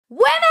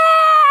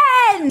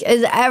Women!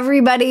 Is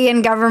everybody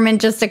in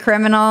government just a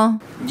criminal?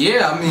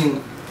 Yeah, I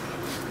mean,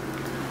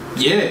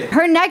 yeah.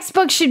 Her next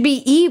book should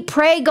be Eat,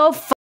 Pray, Go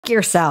F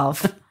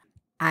Yourself.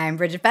 I'm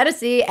Bridget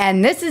PHETASY,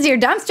 and this is your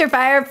dumpster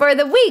fire for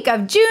the week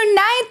of June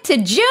 9th to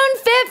June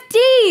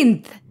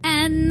 15th.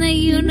 And the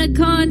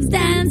unicorns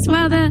dance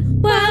while the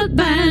world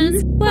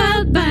burns,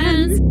 world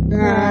burns.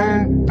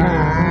 World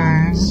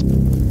burns.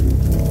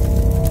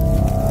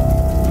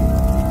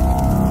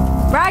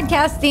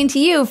 Broadcasting to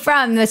you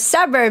from the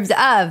suburbs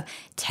of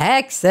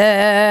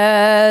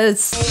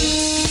Texas.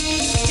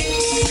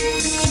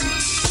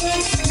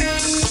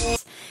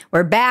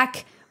 We're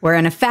back. We're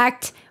in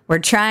effect. We're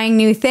trying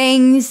new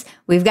things.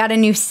 We've got a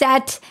new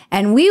set,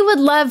 and we would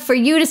love for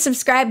you to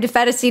subscribe to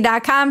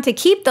PHETASY.com to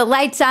keep the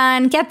lights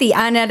on, get the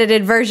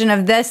unedited version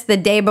of this the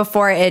day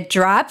before it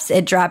drops.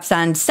 It drops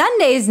on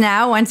Sundays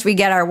now once we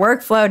get our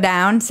workflow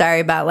down. Sorry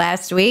about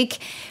last week.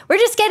 We're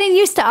just getting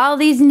used to all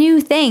these new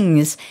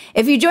things.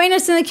 If you join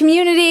us in the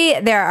community,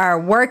 there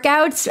are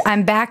workouts.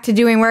 I'm back to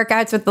doing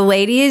workouts with the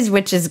ladies,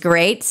 which is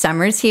great.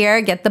 Summer's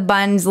here. Get the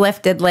buns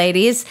lifted,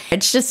 ladies.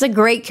 It's just a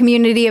great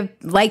community of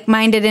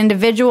like-minded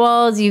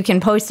individuals. You can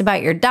post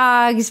about your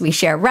dogs. We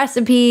share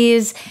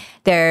recipes.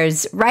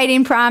 There's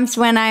writing prompts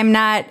when I'm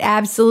not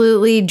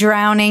absolutely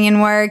drowning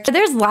in work.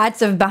 There's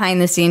lots of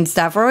behind-the-scenes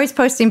stuff. We're always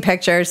posting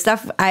pictures,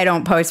 stuff I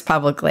don't post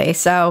publicly.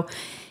 So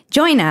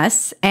join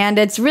us, and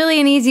it's really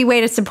an easy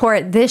way to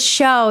support this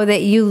show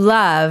that you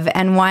love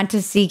and want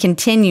to see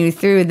continue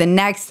through the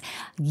next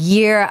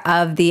year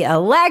of the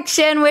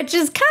election, which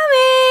is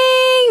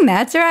coming.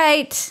 That's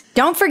right.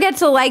 Don't forget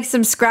to like,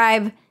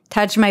 subscribe,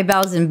 touch my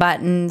bells and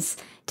buttons,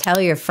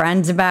 tell your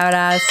friends about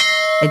us.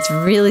 It's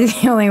really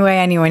the only way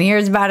anyone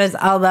hears about us,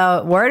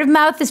 although word of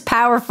mouth is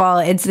powerful.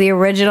 It's the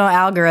original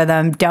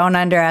algorithm. Don't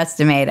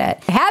underestimate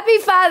it. Happy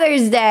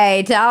Father's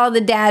Day to all the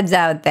dads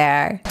out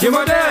there. You're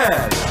my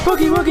dad!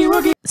 Wookie, wookie,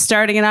 wookie.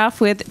 Starting it off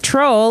with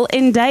Troll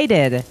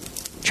Indicted.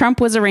 Trump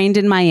was arraigned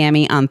in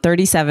Miami on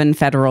 37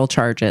 federal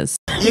charges.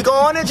 You're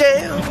going to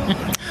jail.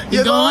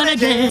 You're going to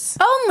jail.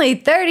 Only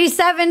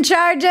 37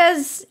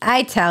 charges?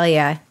 I tell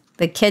ya,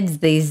 the kids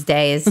these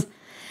days.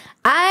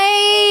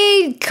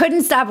 I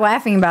couldn't stop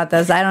laughing about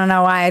this. I don't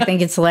know why. I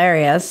think it's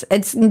hilarious.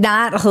 It's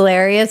not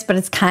hilarious, but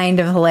it's kind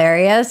of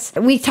hilarious.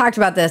 We talked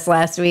about this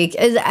last week.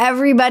 Is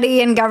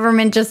everybody in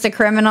government just a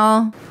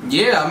criminal?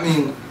 Yeah, I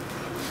mean,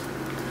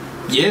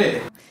 yeah.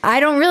 I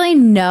don't really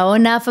know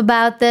enough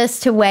about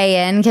this to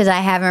weigh in because I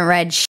haven't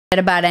read shit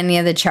about any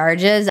of the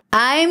charges.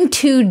 I'm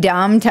too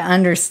dumb to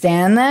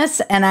understand this,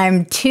 and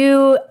I'm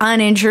too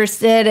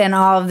uninterested in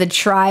all of the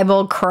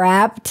tribal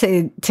crap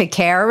to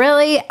care,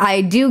 really.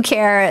 I do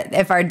care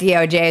if our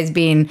DOJ is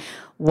being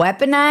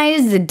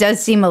weaponized. It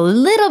does seem a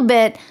little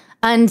bit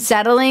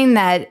unsettling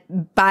that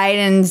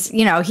Biden's,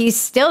 you know, he's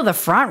still the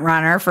front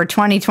runner for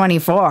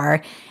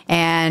 2024.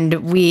 And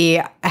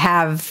we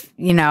have,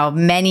 you know,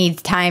 many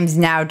times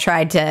now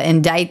tried to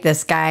indict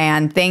this guy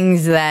on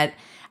things that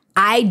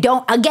I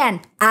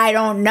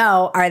don't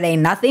know. Are they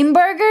nothing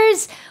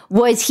burgers?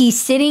 Was he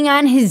sitting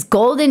on his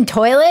golden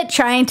toilet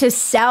trying to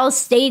sell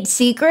state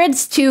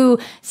secrets to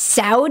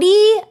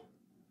Saudi?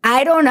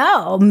 I don't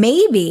know.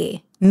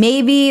 Maybe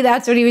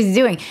that's what he was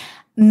doing.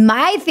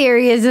 My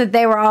theory is that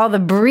they were all the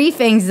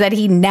briefings that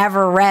he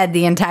never read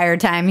the entire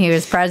time he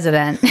was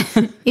president.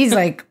 He's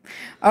like,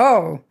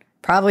 oh,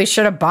 probably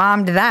should have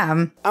bombed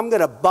them. I'm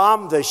going to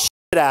bomb the shit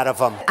out of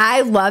them.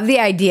 I love the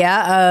idea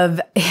of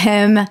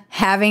him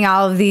having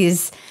all of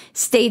these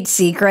state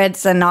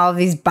secrets and all of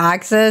these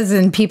boxes,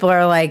 and people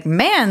are like,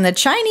 man, the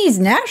Chinese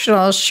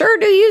nationals sure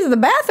do use the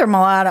bathroom a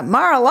lot at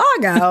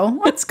Mar-a-Lago.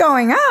 What's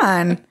going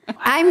on?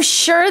 I'm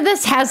sure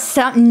this has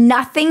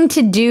nothing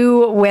to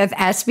do with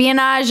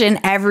espionage and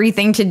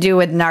everything to do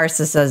with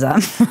narcissism.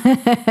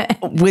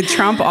 With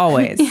Trump,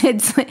 always.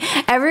 It's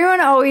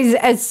everyone always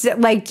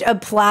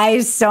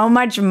applies so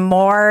much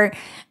more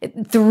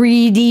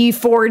 3D,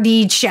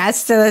 4D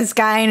chess to this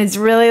guy, and it's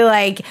really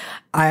like,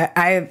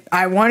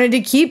 I wanted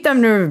to keep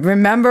them to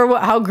remember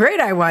how great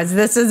I was.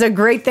 This is a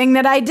great thing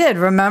that I did.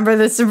 Remember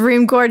the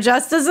Supreme Court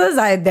justices?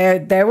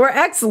 They were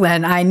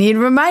excellent. I need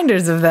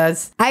reminders of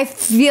this. I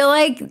feel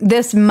like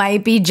this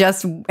might be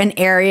just an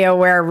area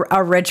where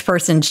a rich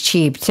person's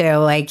cheap too.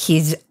 Like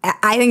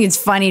I think it's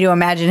funny to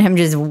imagine him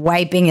just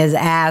wiping his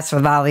ass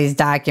with all these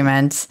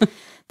documents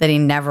that he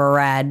never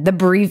read, the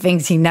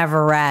briefings he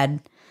never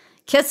read.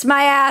 Kiss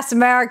my ass,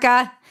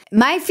 America.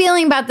 My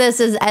feeling about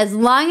this is as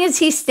long as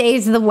he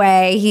stays the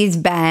way he's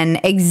been,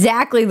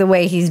 exactly the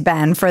way he's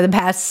been for the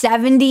past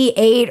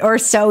 78 or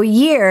so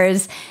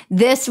years,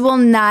 this will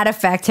not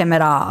affect him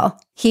at all.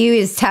 He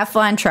is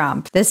Teflon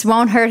Trump. This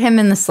won't hurt him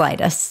in the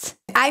slightest.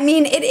 I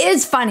mean, it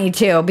is funny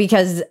too,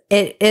 because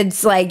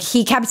it's like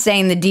he kept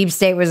saying the deep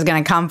state was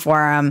going to come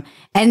for him.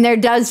 And there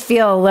does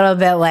feel a little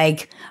bit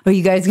like, are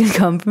you guys going to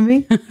come for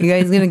me? You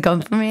guys going to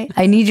come for me?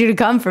 I need you to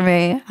come for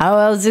me. How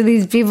else are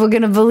these people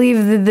going to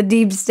believe that the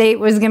deep state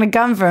was going to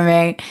come for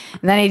me?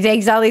 And then he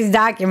takes all these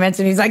documents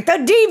and he's like,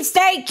 the deep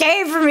state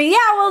came for me. Yeah,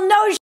 well,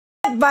 no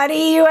shit,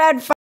 buddy. You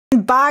had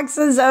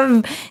boxes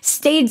of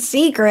state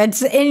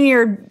secrets in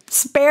your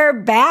spare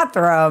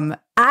bathroom.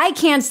 I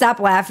can't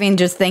stop laughing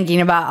just thinking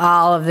about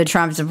all of the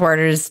Trump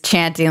supporters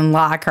chanting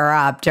 "lock her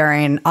up"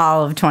 during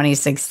all of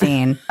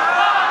 2016.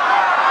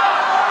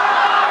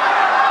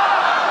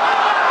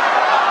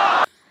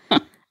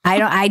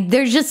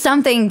 There's just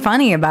something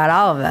funny about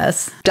all of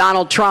this.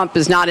 Donald Trump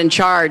is not in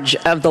charge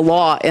of the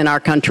law in our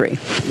country.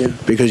 Yeah,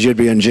 because you'd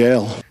be in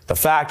jail. The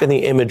fact and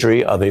the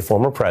imagery of a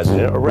former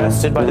president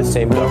arrested by the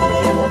same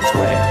government he once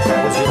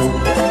ran was just...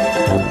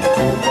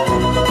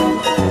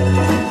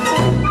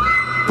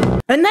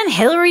 And then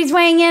Hillary's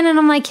weighing in, and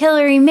I'm like,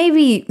 Hillary,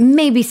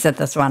 maybe sit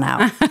this one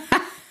out.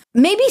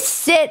 Maybe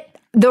sit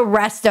the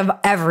rest of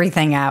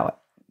everything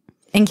out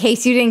in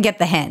case you didn't get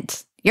the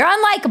hint. You're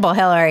unlikable,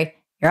 Hillary.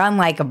 You're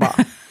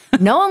unlikable.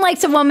 No one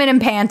likes a woman in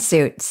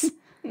pantsuits.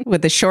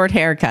 With a short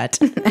haircut.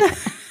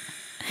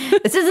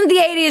 This isn't the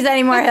 80s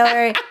anymore,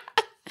 Hillary.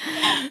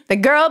 The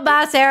girl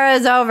boss era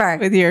is over.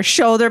 With your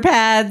shoulder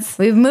pads.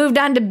 We've moved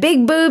on to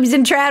big boobs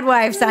and trad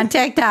wives on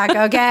TikTok,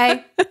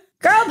 okay?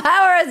 Girl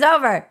power is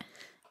over.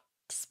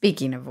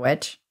 Speaking of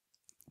which.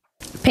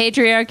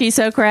 Patriarchy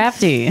So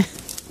Crafty.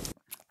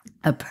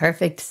 A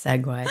perfect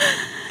segue.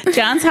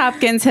 Johns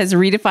Hopkins has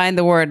redefined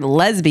the word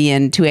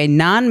lesbian to a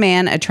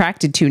non-man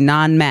attracted to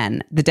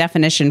non-men. The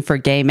definition for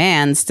gay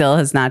man still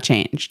has not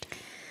changed.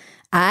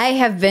 I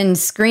have been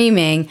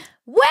screaming,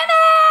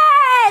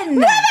 women!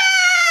 Women!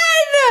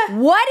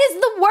 What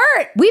is the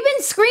word? We've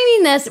been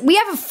screaming this. We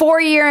have a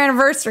 4-year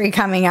anniversary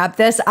coming up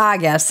this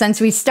August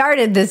since we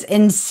started this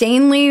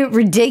insanely,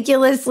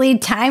 ridiculously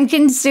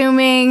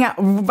time-consuming,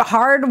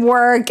 hard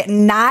work,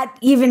 not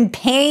even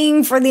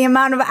paying for the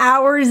amount of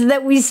hours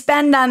that we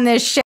spend on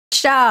this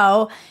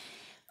show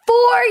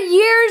 4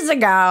 years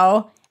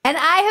ago. And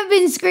I have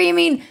been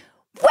screaming,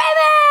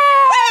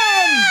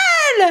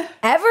 women!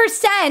 Ever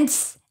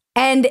since.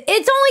 And it's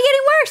only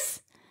getting worse.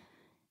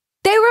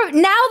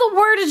 Now the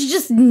word is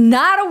just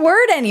not a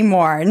word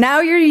anymore.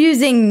 Now you're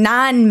using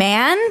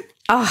non-man.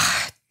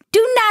 Oh,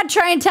 do not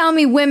try and tell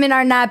me women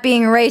are not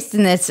being erased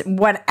in this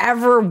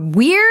whatever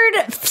weird,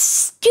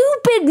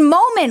 stupid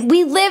moment.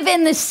 We live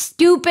in the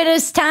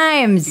stupidest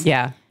times.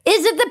 Yeah.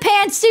 Is it the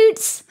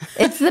pantsuits?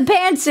 It's the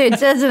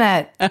pantsuits, isn't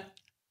it?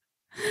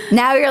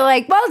 Now you're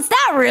like, well, it's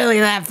not really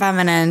that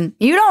feminine.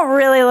 You don't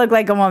really look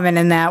like a woman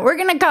in that. We're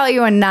going to call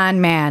you a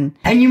non-man.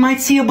 And you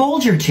might see a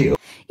bulge or two.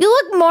 You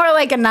look more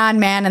like a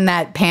non-man in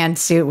that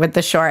pantsuit with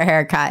the short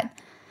haircut.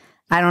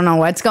 I don't know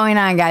what's going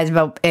on, guys,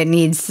 but it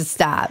needs to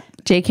stop.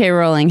 J.K.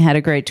 Rowling had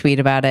a great tweet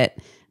about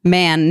it.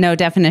 Man, no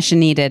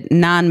definition needed.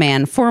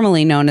 Non-man,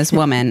 formerly known as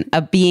woman,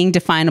 a being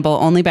definable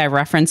only by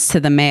reference to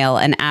the male,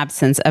 an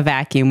absence, a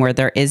vacuum where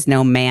there is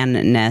no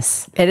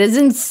manness. It is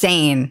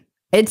insane.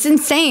 It's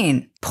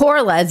insane.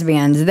 Poor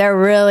lesbians.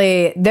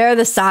 They're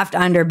the soft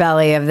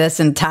underbelly of this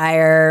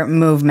entire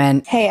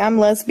movement. Hey, I'm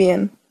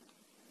lesbian.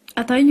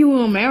 I thought you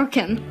were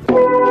American.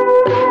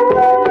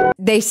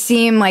 They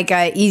seem like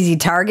a easy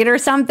target or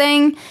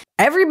something.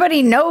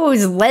 Everybody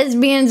knows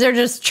lesbians are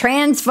just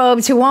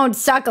transphobes who won't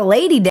suck a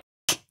lady dick.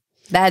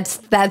 That's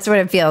what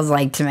it feels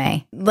like to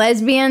me.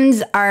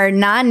 Lesbians are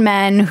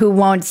non-men who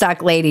won't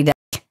suck lady dick.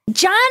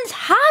 Johns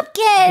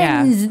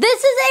Hopkins. Yeah.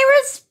 This is a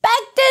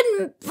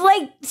respected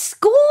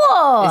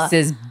school. This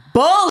is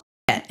bullshit.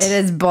 It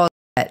is bullshit.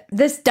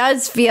 This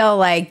does feel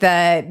like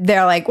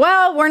they're like,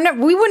 well,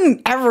 we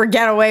wouldn't ever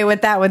get away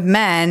with that with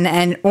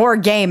men or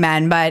gay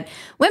men, but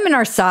women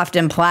are soft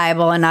and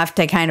pliable enough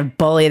to kind of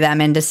bully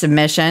them into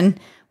submission.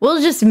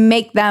 We'll just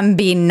make them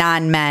be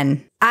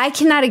non-men. I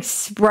cannot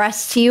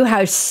express to you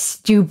how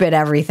stupid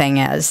everything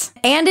is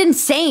and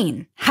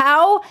insane.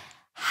 How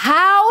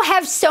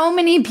have so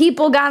many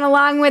people gone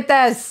along with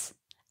this?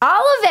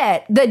 All of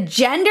it. The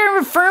gender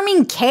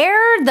affirming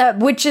care,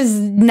 which is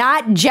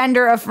not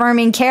gender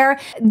affirming care.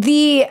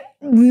 The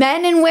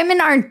men and women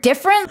aren't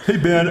different. Hey,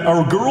 Ben,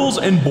 are girls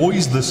and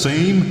boys the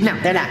same? No,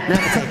 they're not.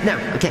 No.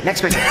 Okay,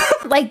 next question.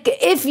 Like,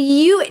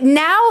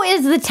 now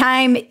is the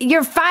time.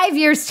 You're 5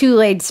 years too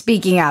late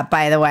speaking up,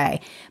 by the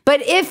way.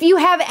 But if you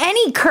have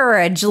any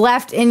courage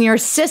left in your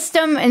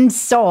system and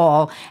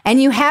soul,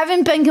 and you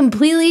haven't been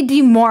completely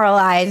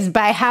demoralized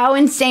by how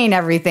insane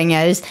everything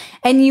is,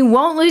 and you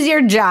won't lose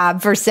your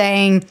job for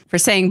saying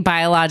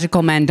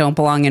biological men don't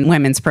belong in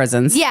women's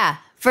prisons. Yeah,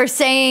 for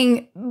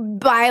saying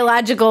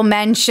biological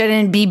men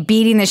shouldn't be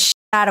beating the shit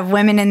out of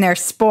women in their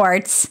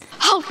sports.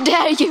 How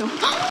dare you?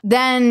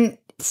 Then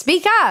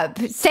speak up,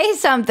 say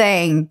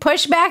something,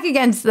 push back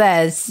against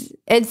this.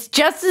 It's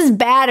just as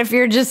bad if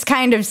you're just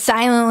kind of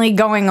silently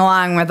going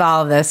along with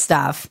all of this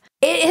stuff.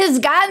 It has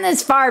gotten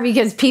this far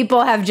because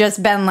people have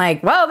just been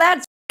like, well,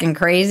 that's fucking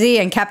crazy,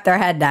 and kept their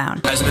head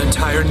down. As an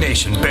entire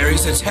nation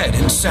buries its head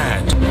in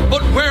sand.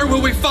 But where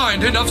will we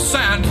find enough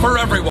sand for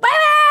everyone?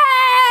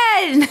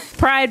 Women!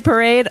 Pride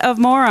Parade of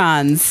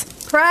Morons.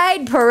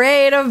 Pride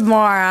Parade of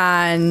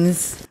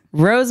Morons.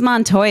 Rose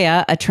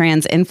Montoya, a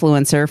trans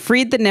influencer,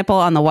 freed the nipple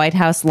on the White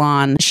House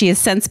lawn. She has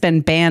since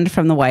been banned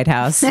from the White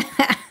House.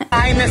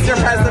 Hi, Mr.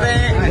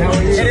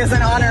 President. It is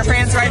an honor.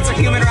 Trans rights are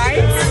human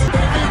rights.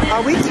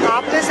 Are we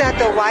topless at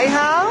the White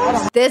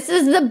House? This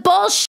is the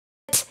bullshit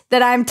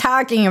that I'm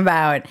talking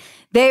about.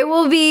 They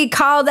will be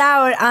called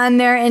out on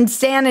their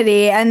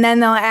insanity, and then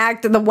they'll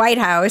act, the White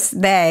House,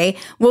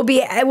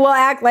 will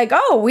act like,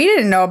 oh, we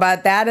didn't know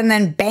about that, and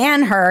then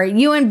ban her.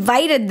 You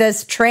invited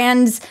this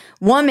trans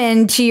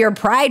woman to your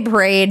Pride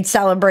Parade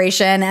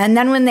celebration, and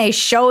then when they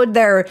showed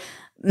their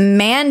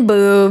man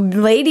boob,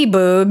 lady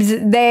boobs,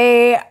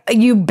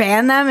 you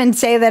ban them and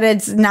say that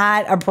it's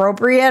not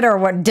appropriate or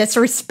what,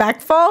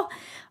 disrespectful?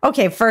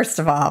 Okay, first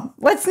of all,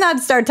 let's not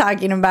start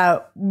talking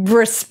about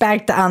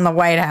respect on the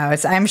White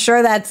House. I'm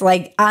sure that's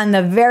like on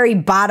the very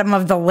bottom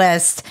of the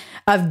list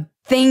of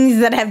things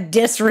that have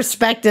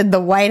disrespected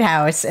the White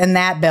House in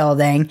that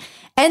building.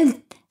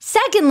 And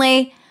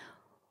secondly,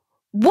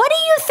 what do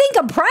you think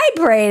a Pride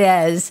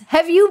Parade is?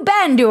 Have you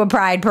been to a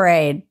Pride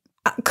Parade?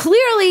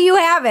 Clearly you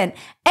haven't.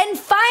 And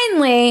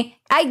finally,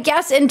 I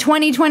guess in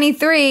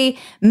 2023,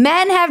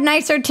 men have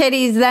nicer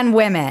titties than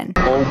women.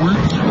 Are we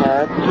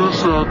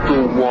topless at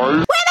the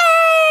White?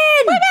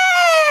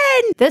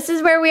 Women! This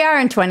is where we are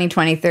in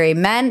 2023.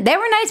 Men, they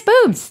were nice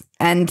boobs.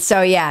 And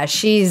so, yeah,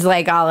 she's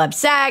like all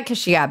upset because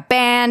she got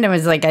banned and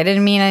was like, I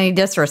didn't mean any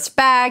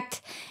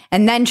disrespect.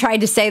 And then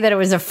tried to say that it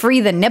was a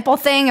free the nipple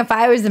thing if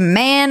I was a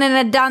man and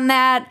had done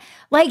that.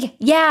 Like,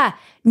 yeah,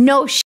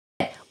 no shit.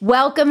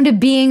 Welcome to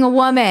being a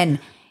woman.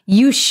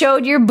 You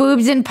showed your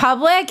boobs in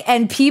public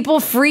and people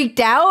freaked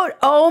out.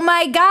 Oh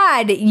my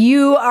God,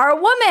 you are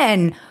a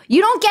woman.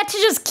 You don't get to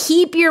just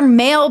keep your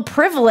male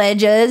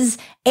privileges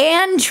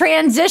and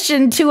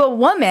transition to a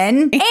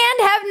woman and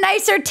have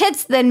nicer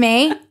tits than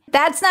me.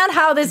 That's not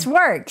how this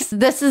works.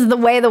 This is the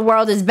way the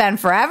world has been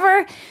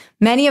forever.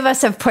 Many of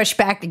us have pushed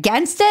back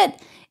against it.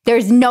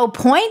 There's no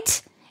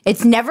point.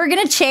 It's never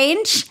going to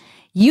change.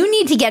 You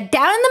need to get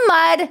down in the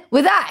mud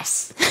with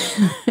us,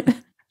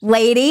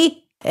 lady.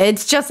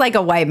 It's just like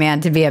a white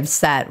man to be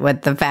upset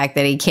with the fact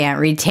that he can't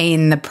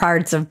retain the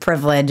parts of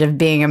privilege of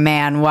being a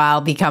man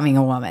while becoming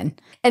a woman.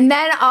 And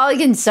then all the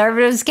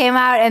conservatives came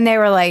out and they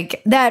were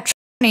like, that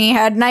tranny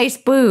had nice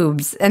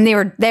boobs. And they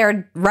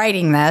were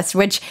writing this,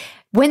 which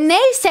when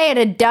they say it,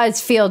 it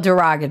does feel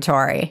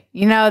derogatory.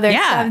 You know,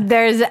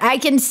 I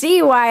can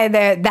see why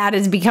that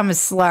has become a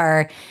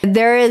slur.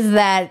 There is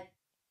that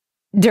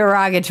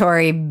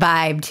derogatory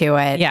vibe to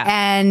it. Yeah.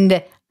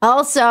 And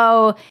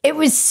also, it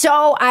was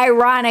so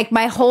ironic.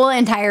 My whole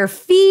entire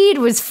feed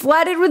was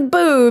flooded with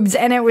boobs,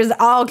 and it was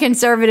all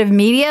conservative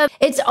media.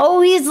 It's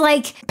always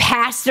like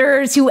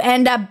pastors who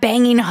end up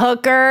banging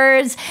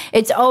hookers.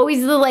 It's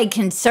always the like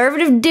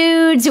conservative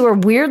dudes who are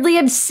weirdly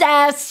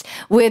obsessed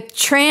with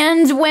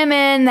trans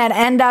women that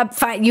end up,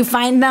 you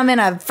find them in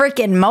a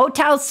freaking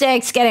Motel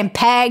 6 getting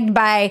pegged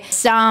by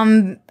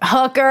some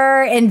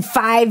hooker in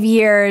 5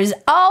 years.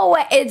 Oh,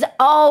 it's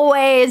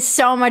always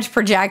so much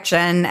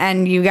projection,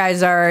 and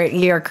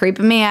you're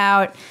creeping me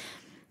out.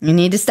 You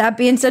need to stop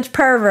being such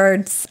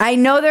perverts. I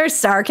know there's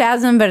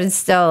sarcasm, but it's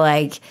still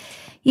like,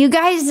 you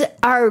guys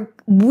are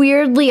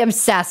weirdly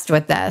obsessed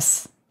with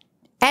this.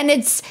 And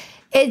it's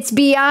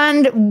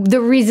beyond the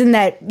reason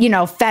that, you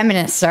know,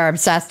 feminists are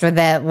obsessed with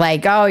it.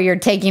 Like, oh, you're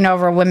taking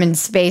over women's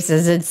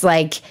spaces. It's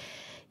like,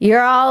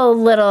 you're all a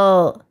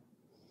little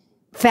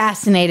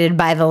fascinated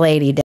by the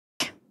lady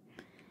dick.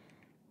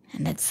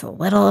 And it's a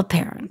little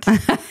apparent.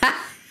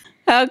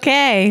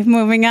 Okay,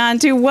 moving on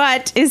to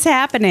what is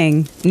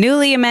happening.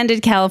 Newly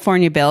amended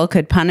California bill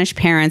could punish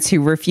parents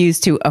who refuse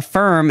to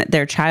affirm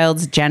their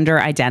child's gender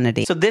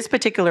identity. So this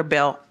particular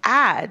bill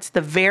adds the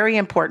very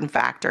important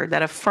factor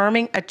that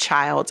affirming a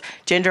child's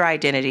gender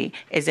identity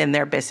is in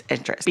their best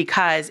interest.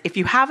 Because if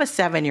you have a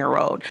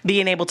 7-year-old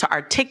being able to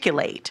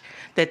articulate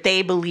that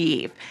they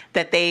believe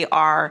that they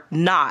are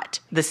not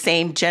the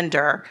same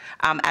gender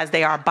as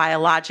they are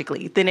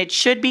biologically, then it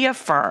should be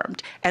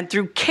affirmed. And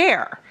through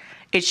care,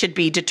 it should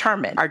be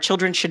determined. Our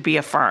children should be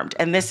affirmed.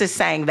 And this is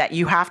saying that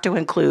you have to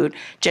include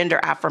gender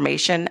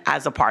affirmation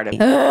as a part of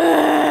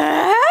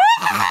it.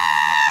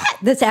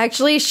 This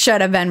actually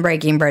should have been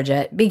Breaking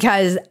Bridget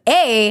because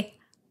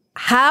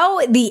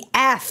how the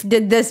F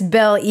did this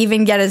bill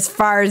even get as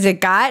far as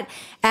it got?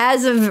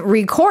 As of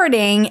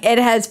recording, it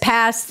has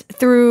passed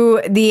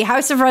through the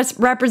House of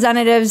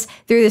Representatives,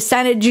 through the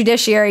Senate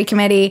Judiciary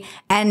Committee,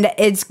 and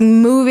it's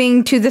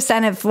moving to the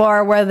Senate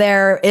floor where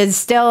there is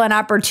still an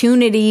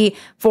opportunity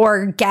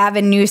for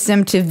Gavin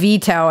Newsom to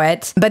veto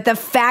it. But the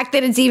fact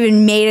that it's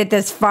even made it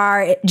this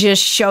far, it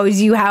just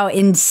shows you how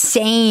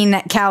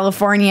insane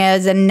California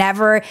is. And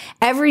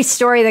every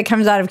story that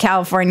comes out of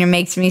California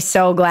makes me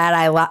so glad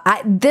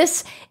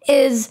this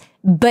is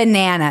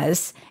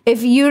bananas.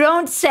 If you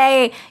don't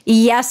say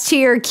yes to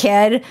your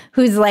kid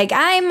who's like,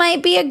 I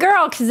might be a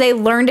girl because they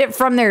learned it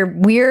from their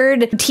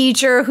weird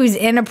teacher who's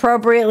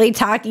inappropriately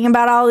talking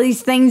about all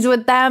these things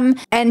with them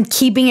and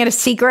keeping it a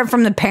secret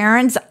from the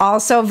parents,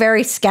 also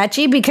very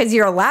sketchy because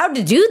you're allowed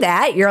to do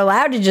that. You're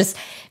allowed to just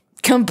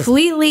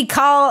completely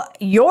call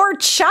your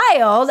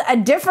child a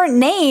different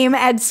name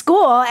at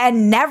school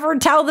and never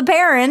tell the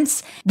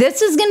parents.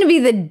 This is going to be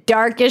the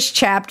darkest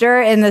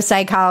chapter in the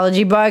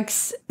psychology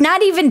books,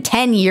 not even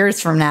 10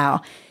 years from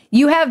now.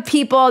 You have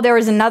people, there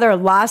was another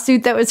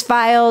lawsuit that was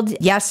filed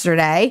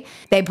yesterday.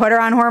 They put her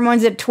on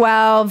hormones at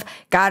 12,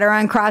 got her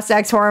on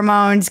cross-sex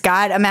hormones,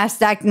 got a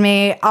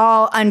mastectomy,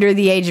 all under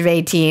the age of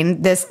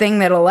 18. This thing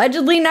that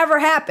allegedly never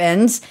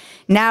happens.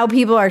 Now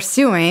people are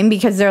suing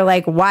because they're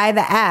like, why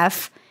the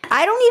F?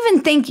 I don't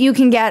even think you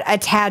can get a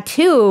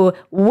tattoo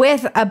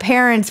with a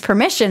parent's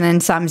permission in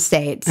some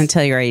states.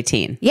 Until you're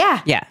 18.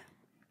 Yeah. Yeah.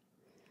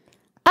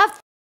 A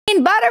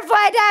f***ing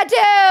butterfly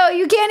tattoo.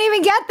 You can't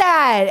even get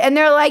that. And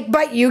they're like,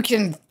 but you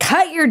can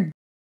cut your d-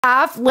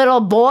 off,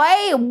 little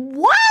boy.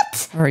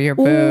 What? Or your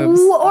boobs.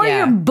 Or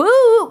your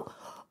boob.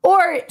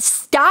 Or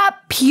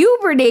stop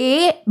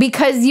puberty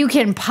because you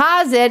can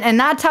pause it and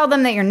not tell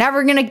them that you're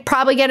never going to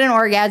probably get an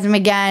orgasm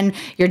again.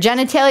 Your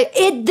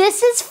genitalia.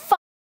 This is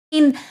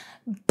fucking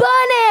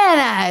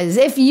bananas.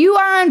 If you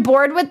are on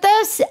board with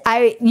this,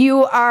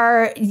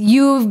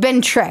 you've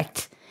been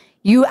tricked.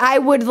 I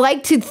would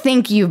like to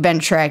think you've been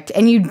tricked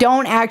and you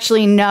don't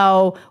actually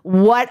know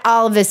what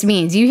all of this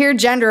means. You hear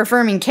gender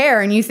affirming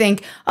care and you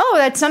think, oh,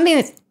 that's something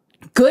that's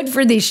good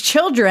for these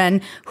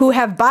children who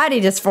have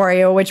body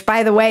dysphoria, which,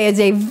 by the way, is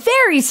a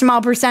very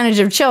small percentage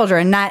of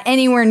children, not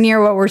anywhere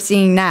near what we're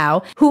seeing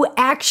now, who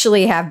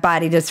actually have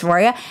body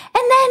dysphoria. And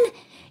then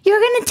you're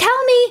going to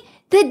tell me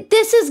that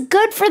this is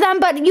good for them,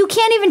 but you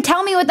can't even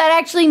tell me what that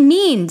actually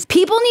means.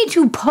 People need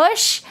to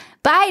push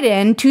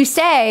Biden to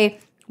say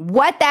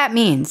what that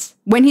means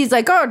when he's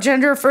like, oh,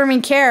 gender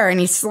affirming care, and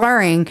he's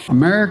slurring.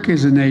 America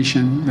is a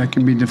nation that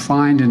can be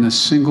defined in a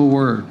single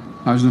word.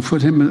 I was going to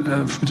put him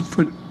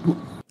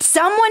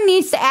Someone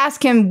needs to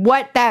ask him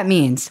what that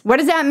means. What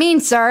does that mean,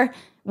 sir?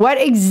 What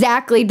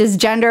exactly does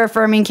gender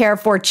affirming care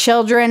for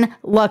children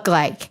look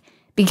like?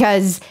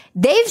 Because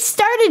they've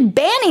started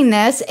banning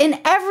this in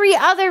every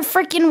other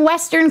freaking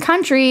Western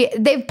country.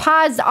 They've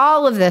paused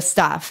all of this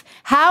stuff.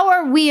 How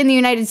are we in the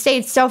United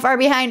States so far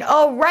behind?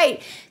 Oh,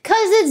 right. Because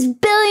it's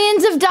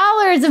billions of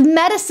dollars of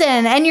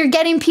medicine and you're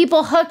getting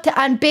people hooked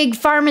on big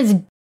pharma's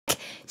dick,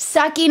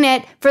 sucking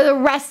it for the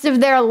rest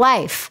of their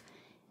life.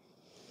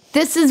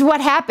 This is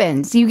what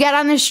happens. You get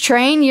on this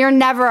train, you're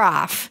never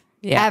off.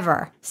 Yeah.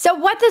 Ever. So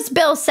what this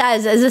bill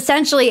says is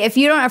essentially if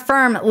you don't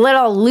affirm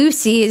little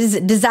Lucy's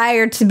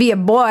desire to be a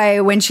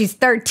boy when she's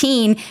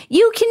 13,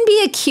 you can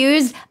be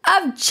accused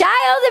of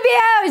child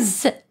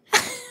abuse.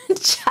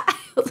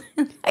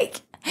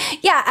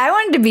 Yeah, I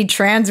wanted to be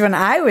trans when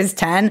I was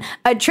 10,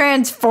 a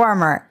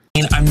transformer.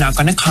 I'm not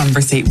going to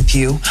conversate with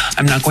you.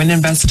 I'm not going to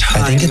invest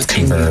time. I think it's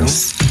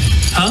converse.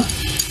 Huh?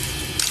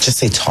 Just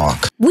say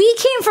talk. We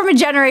came from a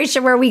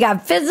generation where we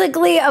got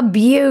physically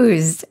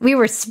abused. We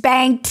were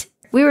spanked.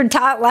 We were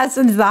taught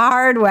lessons the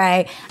hard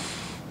way.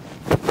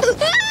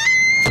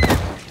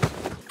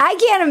 I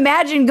can't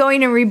imagine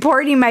going and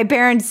reporting my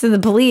parents to the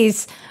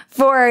police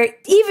for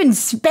even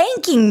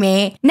spanking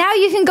me. Now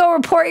you can go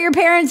report your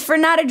parents for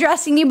not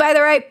addressing you by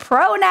the right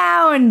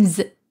pronouns.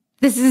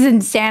 This is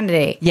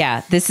insanity.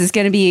 Yeah, this is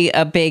going to be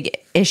a big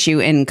issue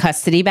in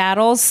custody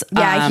battles.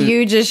 Yeah,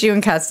 huge issue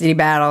in custody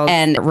battles.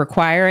 And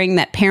requiring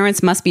that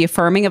parents must be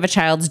affirming of a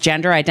child's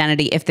gender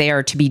identity if they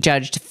are to be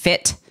judged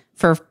fit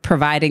for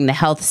providing the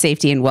health,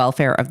 safety, and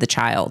welfare of the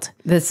child.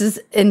 This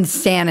is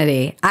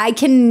insanity. I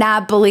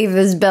cannot believe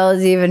this bill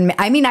is even...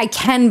 I mean, I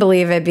can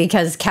believe it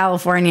because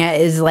California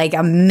is like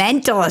a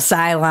mental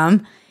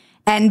asylum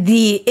and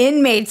the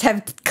inmates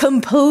have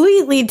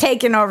completely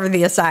taken over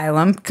the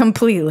asylum.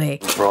 Completely.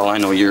 For all I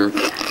know, you're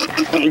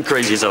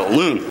crazy as a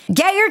loon.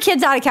 Get your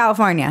kids out of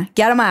California.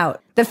 Get them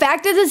out. The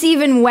fact that this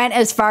even went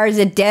as far as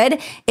it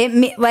did,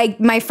 like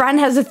my friend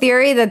has a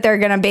theory that they're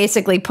going to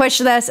basically push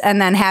this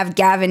and then have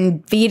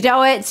Gavin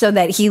veto it so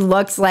that he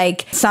looks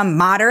like some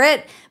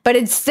moderate. But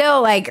it's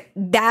still like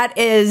that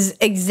is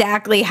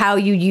exactly how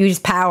you use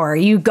power.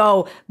 You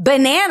go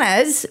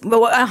bananas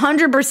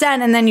 100%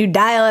 and then you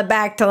dial it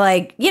back to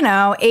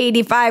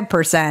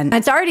 85%.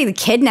 It's already the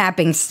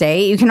kidnapping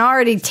state. You can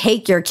already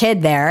take your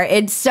kid there.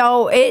 It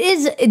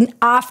is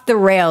off the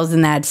rails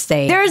in that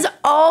state. There's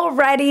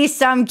already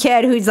some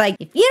kid who's like,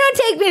 if you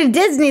don't take me to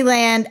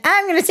Disneyland,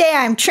 I'm going to say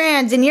I'm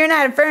trans and you're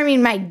not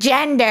affirming my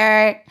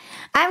gender.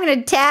 I'm going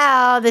to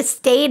tell the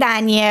state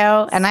on you.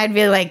 And I'd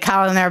be like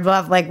calling their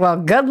bluff like, well,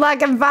 good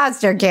luck in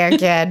foster care,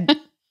 kid.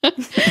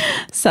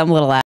 Some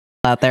little ass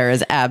out there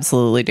is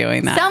absolutely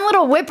doing that. Some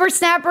little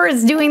whippersnapper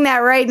is doing that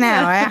right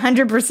now. I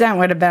 100%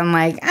 would have been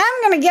like,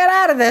 I'm going to get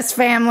out of this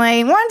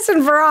family once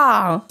and for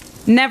all.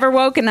 Never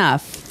woke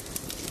enough.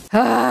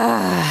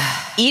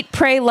 Eat,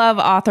 Pray, Love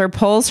author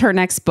pulls her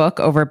next book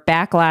over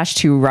backlash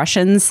to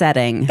Russian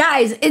setting.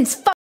 Guys,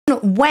 it's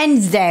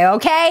Wednesday,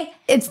 okay?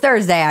 It's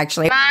Thursday,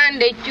 actually.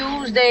 Monday,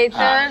 Tuesday,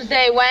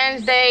 Thursday,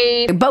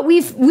 Wednesday. But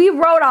we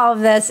wrote all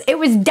of this. It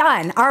was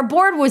done. Our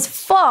board was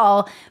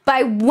full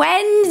by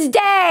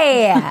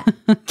Wednesday.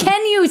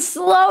 Can you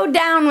slow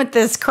down with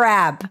this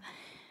crap?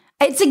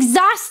 It's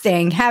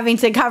exhausting having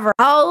to cover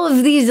all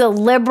of these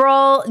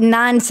liberal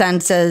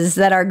nonsenses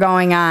that are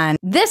going on.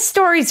 This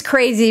story's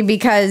crazy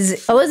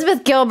because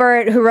Elizabeth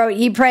Gilbert, who wrote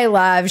Eat, Pray,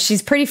 Love,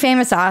 she's a pretty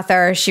famous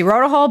author. She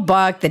wrote a whole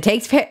book that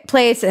takes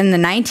place in the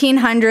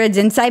 1900s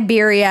in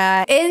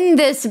Siberia. In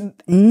this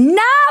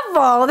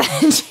novel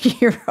that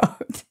she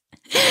wrote,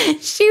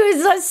 she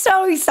was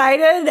so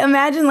excited.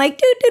 Imagine like,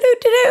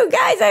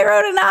 guys, I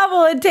wrote a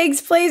novel. It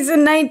takes place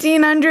in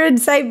 1900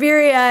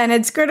 Siberia and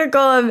it's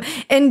critical of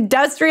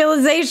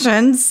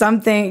industrialization,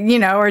 something, you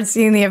know, we're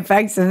seeing the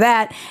effects of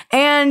that,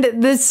 and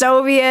the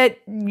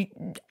Soviet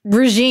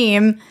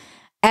regime.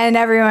 And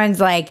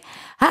everyone's like,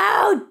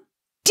 how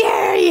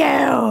dare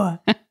you?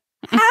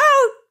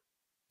 How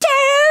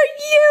dare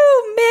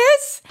you,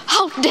 miss?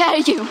 How dare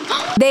you?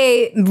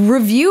 They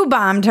review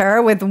bombed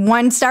her with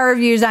 1-star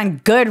reviews on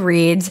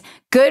Goodreads.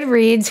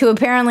 Goodreads, who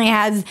apparently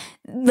has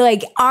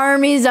like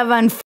armies of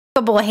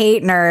unfuckable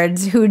hate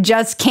nerds who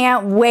just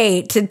can't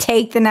wait to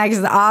take the next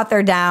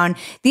author down.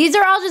 These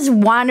are all just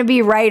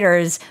wannabe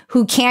writers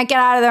who can't get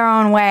out of their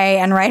own way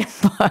and write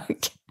a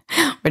book.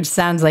 Which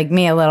sounds like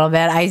me a little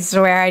bit. I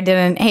swear I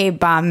didn't hate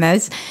bomb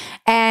this.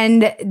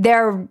 And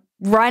they're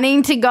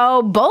running to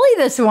go bully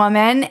this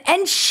woman,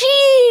 and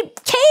she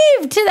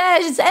caved to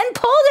this and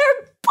pulled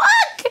her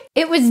book.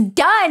 It was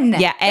done.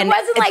 Yeah, and it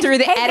wasn't like, through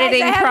the hey,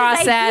 editing guys,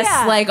 process,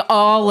 like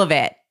all of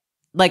it,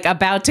 like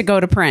about to go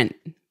to print.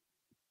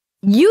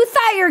 You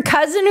thought your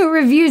cousin who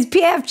reviews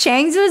P.F.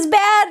 Chang's was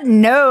bad?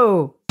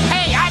 No.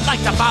 Hey, I'd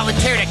like to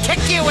volunteer to kick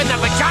you in the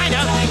vagina.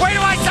 Where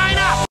do I sign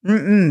up?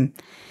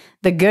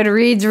 The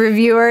Goodreads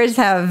reviewers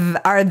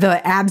are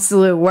the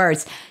absolute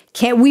worst.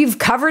 We've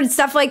covered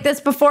stuff like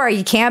this before.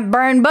 You can't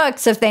burn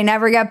books if they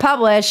never get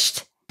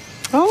published.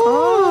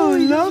 Oh,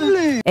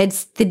 lovely.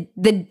 It's the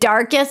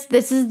darkest.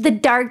 This is the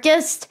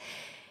darkest.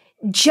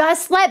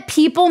 Just let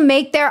people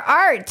make their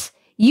art.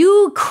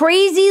 You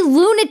crazy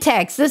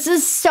lunatics.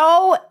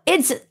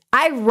 It's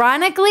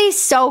ironically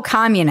so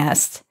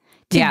communist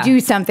to do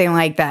something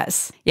like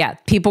this. Yeah,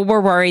 people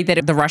were worried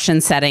that the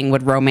Russian setting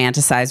would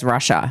romanticize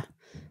Russia.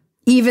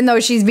 Even though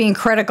she's being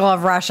critical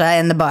of Russia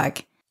in the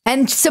book.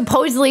 And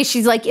supposedly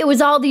she's like, it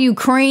was all the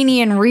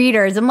Ukrainian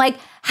readers. I'm like,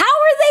 how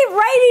are they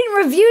writing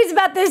reviews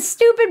about this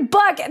stupid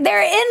book?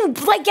 They're in,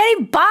 like,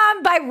 getting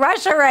bombed by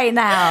Russia right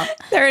now.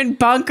 They're in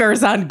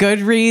bunkers on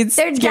Goodreads.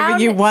 They're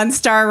giving you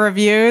 1-star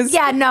reviews.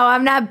 Yeah, no,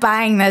 I'm not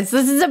buying this.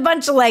 This is a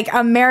bunch of, like,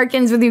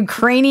 Americans with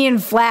Ukrainian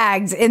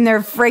flags in their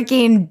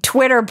freaking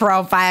Twitter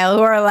profile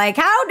who are like,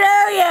 how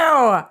dare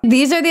you?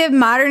 These are the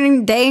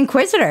modern day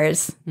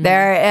inquisitors.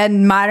 They're a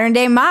modern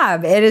day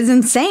mob. It is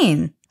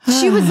insane.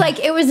 She was like,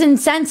 it was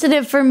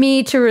insensitive for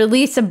me to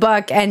release a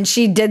book, and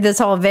she did this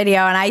whole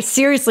video, and I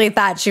seriously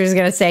thought she was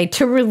going to say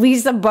to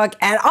release a book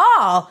at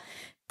all,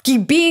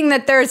 being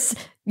that there's,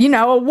 you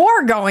know, a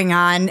war going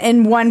on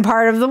in one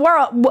part of the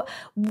world.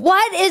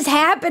 What is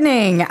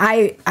happening?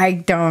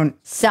 I don't.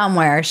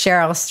 Somewhere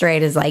Cheryl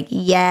Strait is like,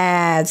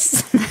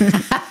 yes.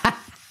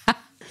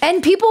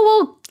 And people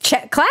will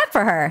clap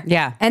for her.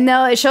 Yeah. And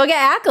she'll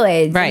get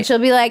accolades. Right. And she'll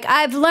be like,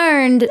 I've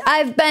learned,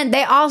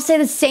 they all say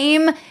the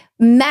same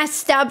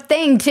messed up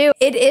thing too.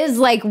 It is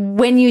like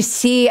when you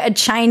see a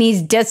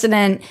Chinese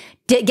dissident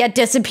get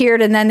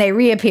disappeared and then they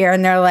reappear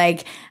and they're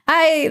like,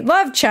 I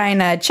love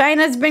China.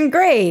 China's been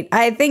great.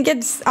 I think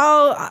it's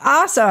all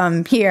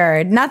awesome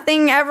here.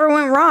 Nothing ever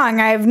went wrong.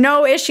 I have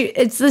no issue.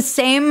 It's the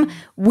same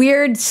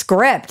weird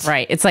script.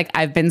 Right. It's like,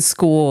 I've been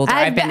schooled.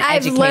 I've been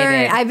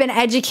educated. I've been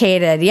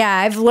educated. Yeah,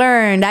 I've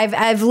learned.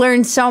 I've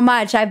learned so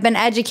much. I've been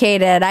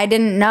educated. I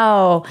didn't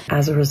know.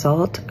 As a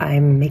result,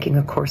 I'm making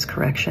a course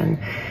correction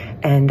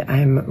and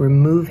I'm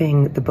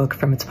removing the book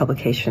from its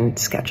publication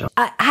schedule.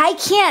 I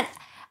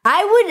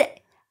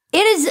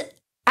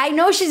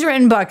know she's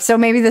written books, so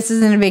maybe this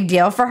isn't a big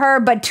deal for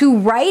her, but to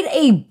write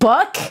a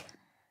book,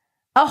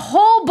 a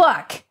whole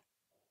book,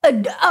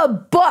 a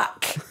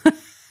book,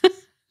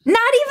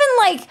 not even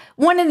like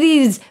one of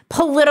these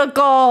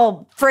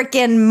political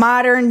frickin'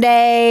 modern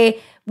day,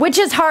 which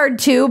is hard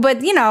too,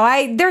 but you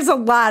know, there's a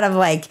lot of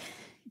like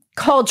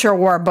culture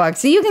war books,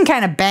 so you can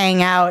kind of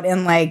bang out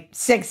in like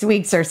 6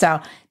 weeks or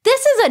so.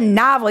 This is a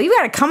novel. You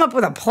got to come up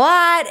with a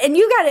plot and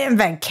you got to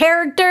invent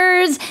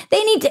characters.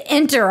 They need to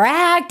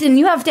interact and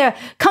you have to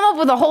come up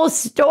with a whole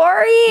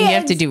story. You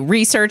have to do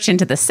research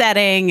into the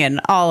setting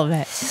and all of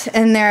it.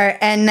 And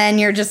then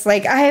you're just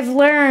like, I've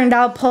learned,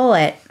 I'll pull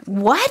it.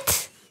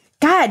 What?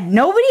 God,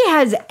 nobody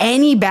has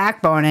any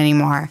backbone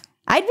anymore.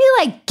 I'd be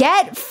like,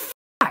 get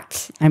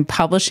fucked. I'm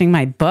publishing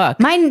my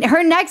book.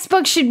 Her next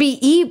book should be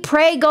Eat,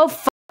 Pray, Go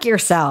Fuck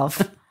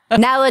Yourself.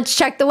 Now let's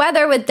check the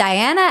weather with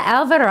Diana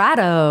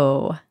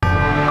Alvarado.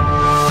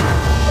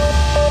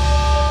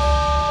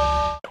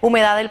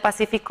 Humedad del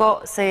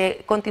Pacífico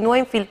se continúa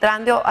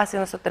infiltrando hacia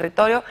nuestro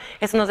territorio.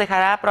 Eso nos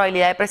dejará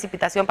probabilidad de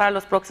precipitación para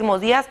los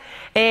próximos días,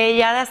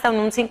 ya de hasta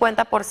un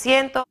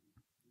 50%.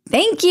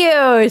 Thank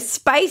you,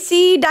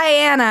 Spicy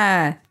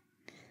Diana.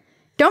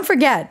 Don't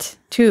forget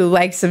to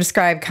like,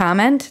 subscribe,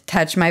 comment,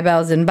 touch my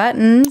bells and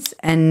buttons,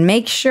 and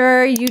make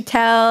sure you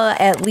tell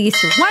at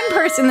least one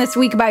person this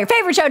week about your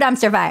favorite show,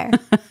 Dumpster Fire.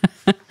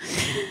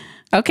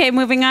 Okay,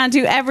 moving on to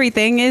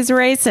everything is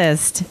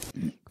racist.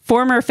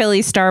 Former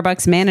Philly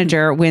Starbucks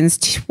manager wins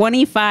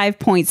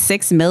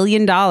 $25.6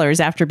 million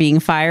after being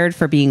fired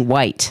for being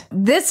white.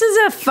 This is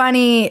a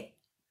funny,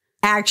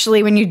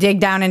 actually, when you dig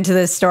down into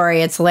this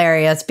story, it's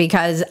hilarious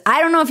because I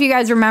don't know if you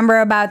guys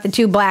remember about the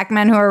 2 black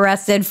men who were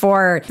arrested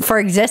for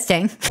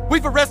existing.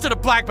 We've arrested a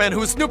black man who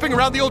was snooping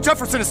around the old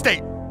Jefferson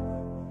estate.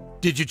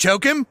 Did you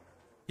choke him?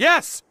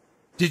 Yes.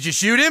 Did you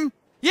shoot him?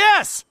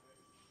 Yes.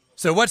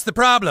 So what's the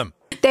problem?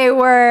 They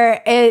were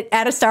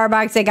at a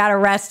Starbucks. They got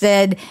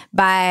arrested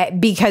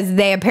because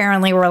they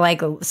apparently were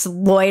like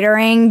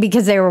loitering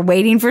because they were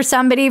waiting for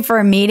somebody for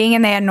a meeting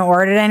and they hadn't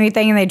ordered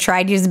anything and they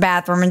tried to use the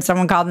bathroom and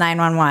someone called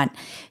 911.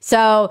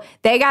 So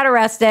they got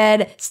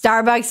arrested.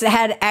 Starbucks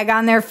had egg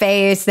on their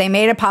face. They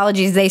made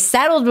apologies. They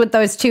settled with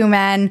those 2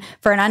 men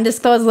for an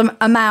undisclosed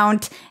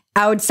amount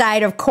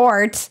outside of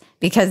court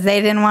because they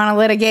didn't want to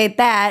litigate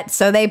that.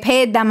 So they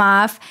paid them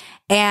off.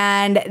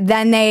 And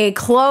then they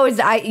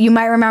closed. You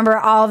might remember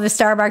all of the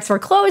Starbucks were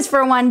closed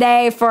for one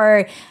day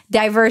for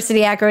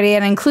diversity, equity,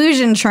 and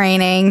inclusion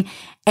training.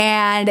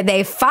 And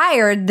they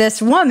fired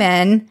this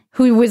woman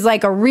who was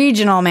like a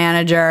regional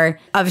manager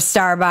of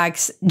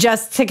Starbucks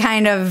just to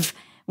kind of,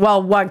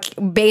 well, what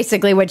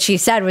she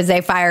said was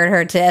they fired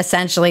her to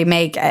essentially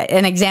make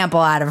an example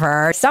out of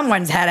her.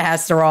 Someone's head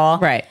has to roll.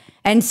 Right.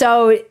 And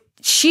so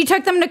she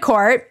took them to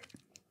court.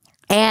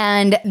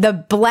 And the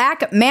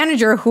black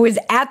manager who was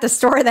at the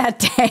store that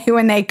day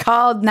when they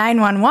called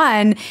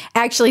 911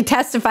 actually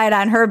testified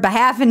on her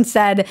behalf and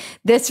said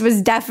this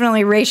was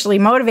definitely racially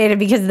motivated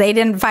because they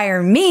didn't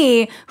fire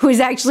me, who's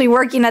actually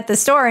working at the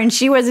store, and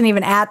she wasn't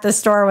even at the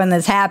store when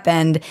this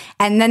happened.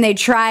 And then they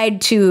tried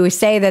to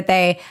say that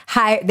they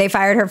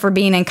fired her for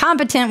being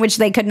incompetent, which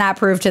they could not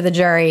prove to the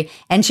jury.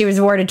 And she was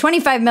awarded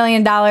 $25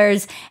 million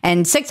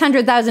and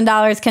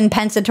 $600,000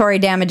 compensatory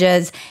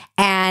damages.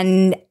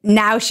 And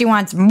now she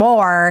wants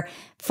more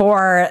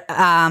for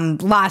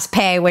lost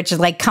pay, which is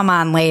like, come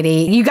on,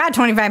 lady. You got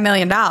 $25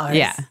 million.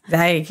 Yeah.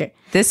 Like,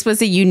 this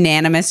was a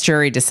unanimous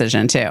jury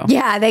decision, too.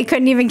 Yeah, they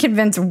couldn't even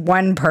convince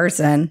one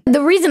person.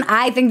 The reason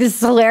I think this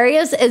is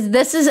hilarious is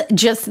this is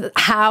just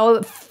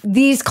how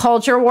these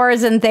culture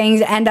wars and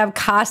things end up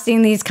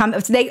costing these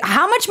companies.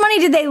 How much money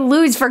did they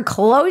lose for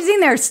closing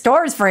their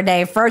stores for a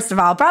day, first of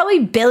all?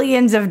 Probably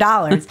billions of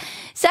dollars.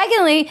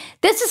 Secondly,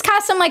 this has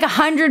cost them like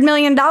 $100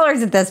 million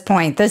at this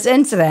point, this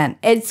incident.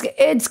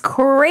 It's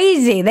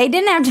crazy. They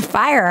didn't have to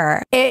fire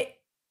her. It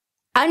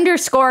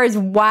underscores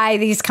why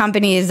these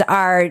companies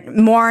are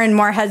more and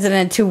more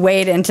hesitant to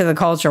wade into the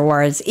culture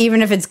wars,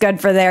 even if it's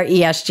good for their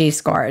ESG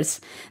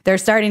scores. They're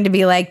starting to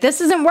be like,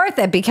 this isn't worth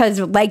it because,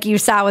 like you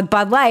saw with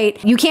Bud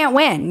Light, you can't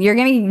win. You're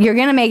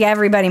gonna make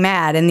everybody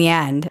mad in the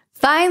end.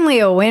 Finally,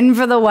 a win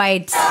for the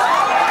whites.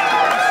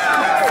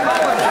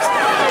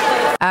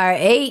 Our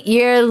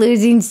 8-year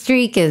losing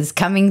streak is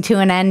coming to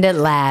an end at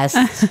last.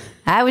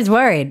 I was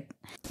worried.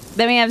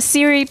 Then we have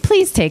Siri,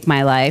 please take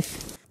my life.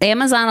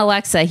 Amazon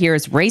Alexa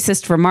hears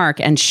racist remark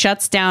and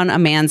shuts down a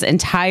man's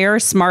entire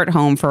smart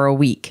home for a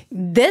week.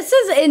 This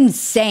is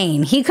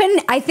insane.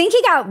 I think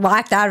he got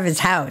locked out of his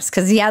house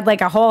because he had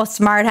like a whole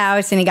smart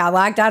house and he got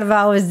locked out of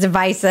all his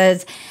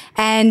devices.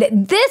 And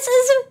this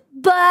is,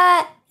 we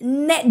live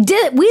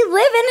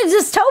in a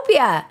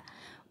dystopia.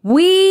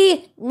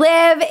 We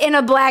live in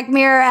a Black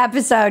Mirror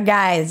episode,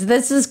 guys.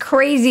 This is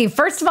crazy.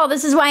 First of all,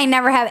 this is why I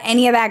never have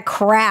any of that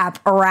crap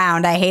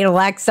around. I hate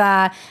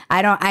Alexa.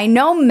 I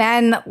know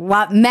men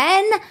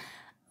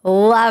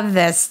love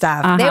this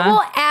stuff. They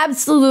will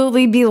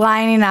absolutely be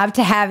lining up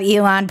to have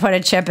Elon put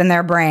a chip in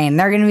their brain.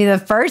 They're going to be the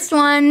first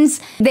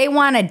ones. They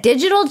want a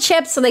digital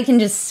chip so they can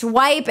just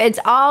swipe. It's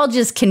all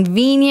just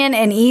convenient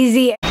and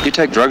easy. You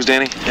take drugs,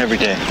 Danny? Every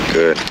day.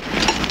 Good.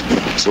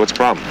 So what's the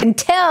problem?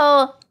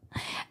 Until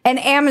an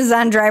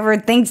Amazon driver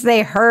thinks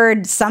they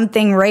heard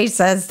something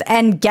racist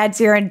and gets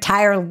your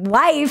entire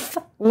life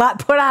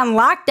put on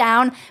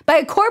lockdown by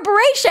a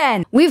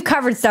corporation. We've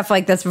covered stuff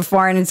like this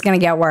before, and it's going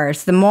to get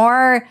worse. The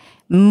more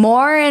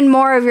and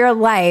more of your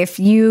life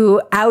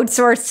you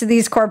outsource to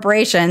these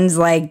corporations,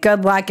 like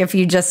good luck if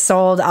you just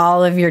sold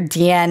all of your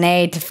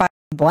DNA to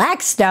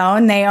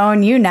Blackstone. They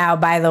own you now,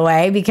 by the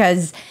way,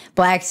 because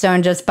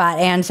Blackstone just bought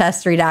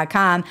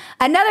Ancestry.com.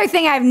 Another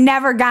thing I've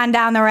never gone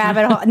down the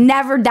rabbit hole,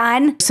 never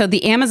done. So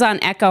the Amazon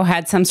Echo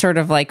had some sort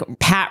of like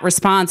pat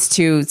response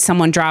to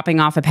someone dropping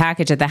off a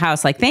package at the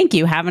house, like, thank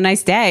you, have a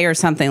nice day, or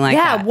something like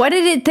that. Yeah, what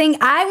did it think?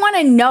 I want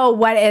to know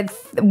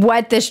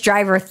what this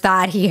driver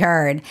thought he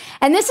heard.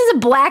 And this is a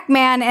black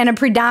man in a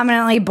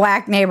predominantly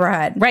black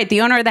neighborhood. Right,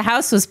 the owner of the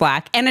house was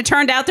black, and it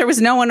turned out there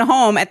was no one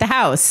home at the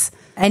house.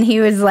 And he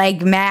was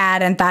like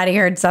mad and thought he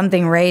heard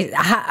something racist.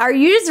 Are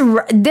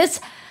you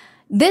just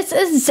this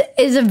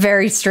is a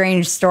very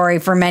strange story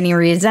for many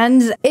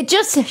reasons. It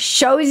just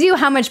shows you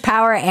how much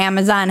power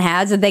Amazon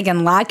has, that they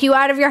can lock you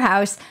out of your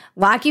house,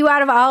 lock you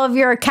out of all of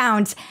your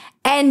accounts.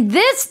 And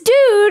this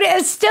dude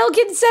is still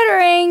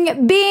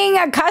considering being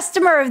a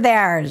customer of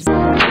theirs.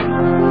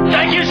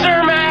 Thank you,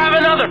 sir. May I have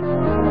another?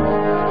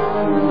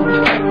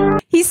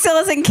 He still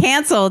hasn't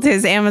canceled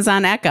his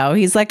Amazon Echo.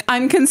 He's like,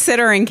 I'm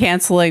considering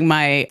canceling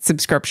my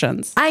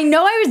subscriptions. I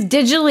know I was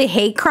digitally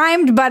hate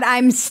crimed, but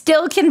I'm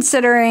still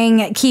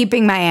considering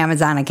keeping my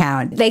Amazon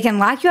account. They can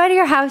lock you out of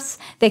your house.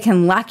 They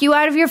can lock you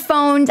out of your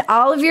phones,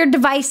 all of your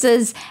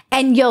devices,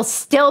 and you'll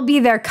still be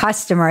their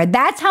customer.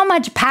 That's how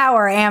much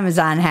power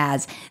Amazon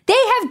has. They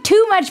have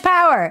too much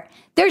power.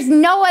 There's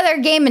no other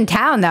game in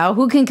town, though,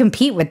 who can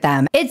compete with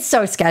them. It's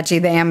so sketchy.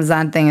 The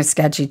Amazon thing is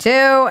sketchy,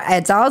 too.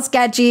 It's all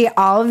sketchy.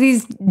 All of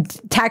these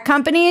tech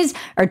companies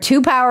are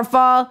too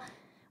powerful.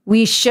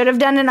 We should have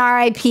done an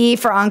RIP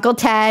for Uncle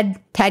Ted.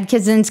 Ted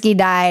Kaczynski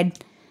died.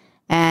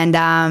 And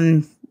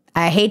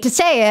I hate to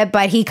say it,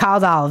 but he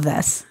called all of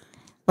this.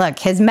 Look,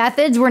 his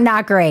methods were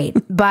not great,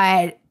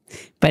 but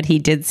he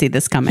did see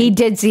this coming. He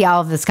did see all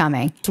of this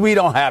coming. We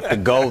don't have to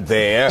go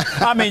there.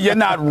 I mean, you're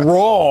not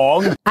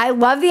wrong. I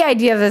love the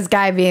idea of this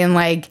guy being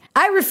like,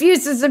 I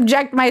refuse to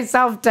subject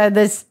myself to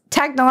this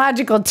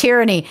technological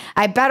tyranny.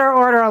 I better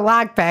order a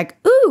lockpick.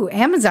 Ooh,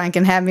 Amazon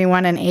can have me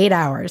one in 8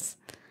 hours.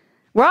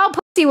 We're all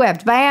pussy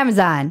whipped by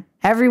Amazon.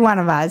 Every one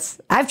of us.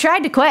 I've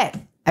tried to quit.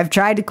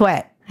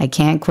 I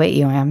can't quit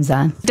you,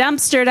 Amazon.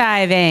 Dumpster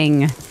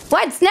diving.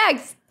 What's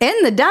next? In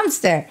the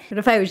dumpster. What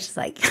if I was just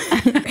like...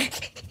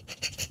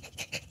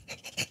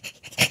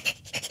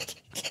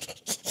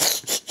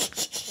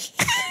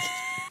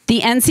 The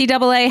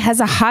NCAA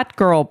has a hot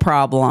girl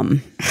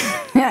problem.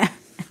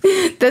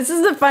 This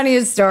is the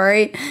funniest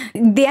story.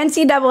 The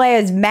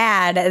NCAA is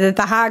mad that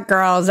the hot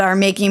girls are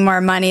making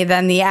more money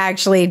than the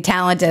actually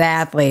talented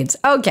athletes.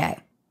 Okay.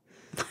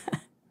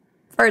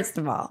 First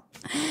of all,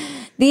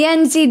 the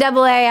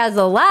NCAA has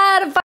a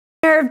lot of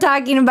nerve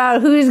talking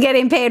about who's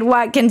getting paid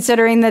what,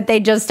 considering that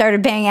they just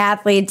started paying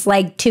athletes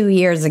like 2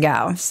 years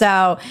ago.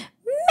 So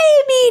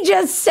maybe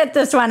just sit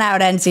this one out,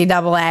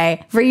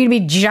 NCAA, for you to be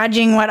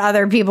judging what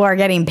other people are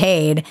getting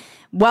paid.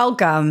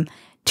 Welcome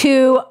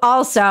to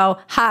also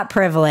hot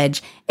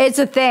privilege. It's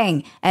a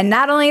thing. And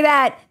not only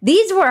that,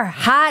 these were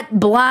hot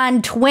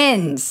blonde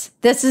twins.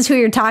 This is who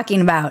you're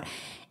talking about.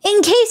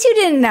 In case you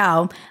didn't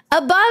know,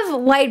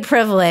 above white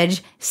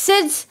privilege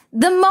sits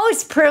the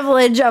most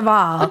privilege of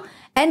all,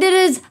 and it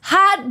is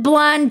hot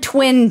blonde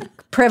twin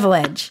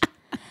privilege.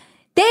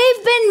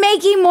 They've been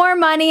making more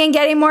money and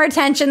getting more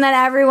attention than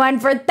everyone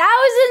for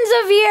thousands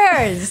of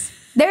years.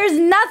 There's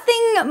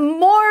nothing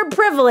more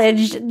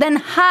privileged than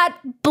hot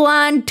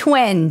blonde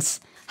twins.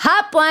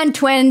 Hot blonde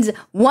twins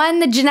won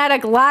the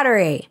genetic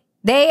lottery.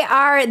 They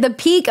are the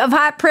peak of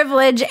hot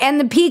privilege and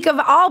the peak of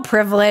all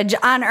privilege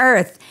on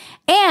Earth.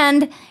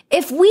 And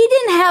if we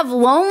didn't have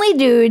lonely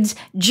dudes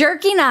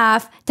jerking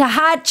off to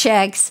hot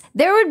chicks,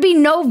 there would be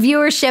no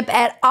viewership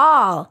at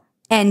all,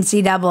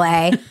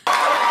 NCAA.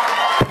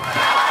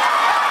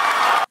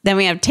 Then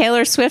we have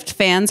Taylor Swift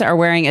fans are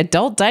wearing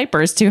adult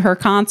diapers to her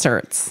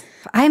concerts.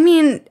 I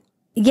mean,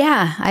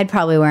 yeah, I'd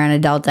probably wear an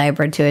adult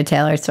diaper to a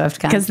Taylor Swift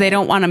concert. Because they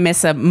don't want to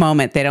miss a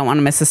moment. They don't want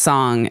to miss a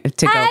song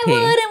to go pee. I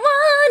wouldn't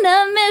want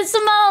to miss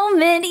a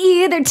moment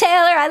either,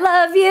 Taylor. I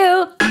love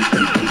you.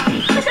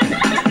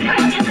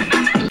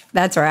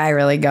 That's where I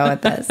really go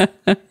with this.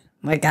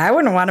 Like, I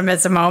wouldn't want to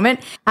miss a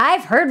moment.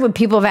 I've heard what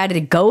people have had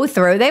to go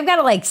through. They've got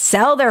to, like,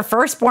 sell their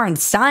firstborn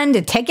son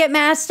to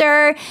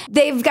Ticketmaster.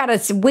 They've got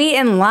to wait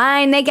in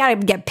line. They got to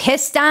get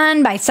pissed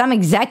on by some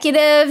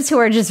executives who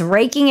are just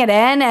raking it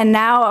in. And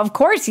now, of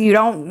course, you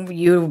don't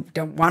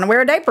want to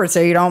wear a diaper so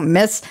you don't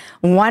miss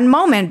one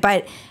moment.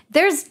 But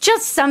there's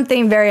just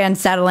something very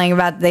unsettling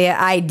about the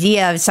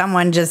idea of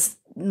someone just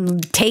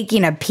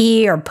taking a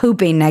pee or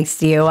pooping next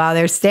to you while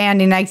they're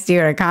standing next to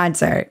you at a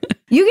concert.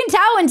 You can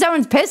tell when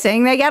someone's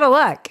pissing. They gotta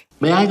look.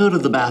 May I go to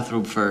the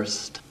bathroom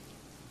first?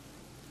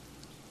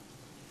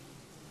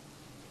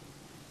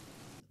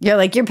 You're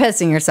like, you're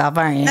pissing yourself,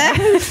 aren't you?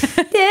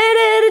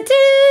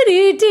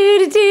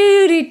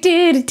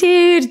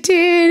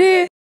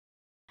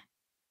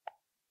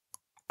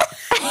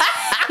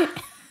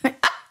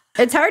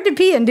 It's hard to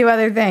pee and do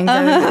other things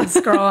other than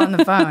scroll on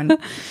the phone.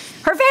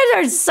 Her fans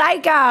are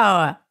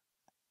psycho.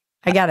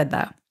 I got it,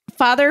 though.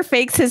 Father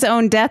fakes his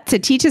own death to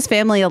teach his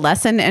family a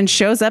lesson and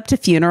shows up to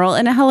funeral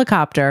in a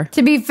helicopter.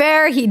 To be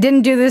fair, he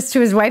didn't do this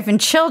to his wife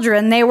and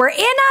children. They were in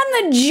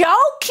on the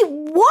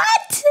joke?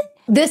 What?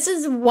 This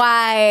is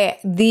why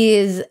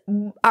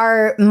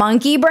our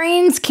monkey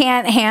brains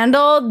can't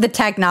handle the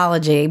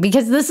technology,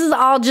 because this is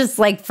all just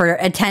like for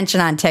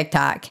attention on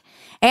TikTok.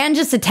 And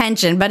just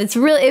attention, but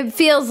it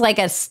feels like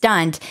a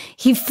stunt.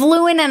 He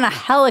flew in a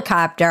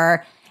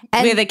helicopter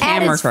and with a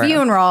camera at his crew.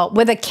 funeral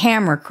with a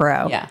camera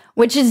crew, yeah,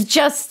 which is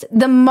just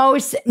the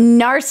most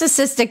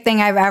narcissistic thing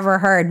I've ever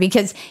heard,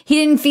 because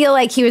he didn't feel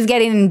like he was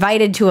getting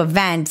invited to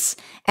events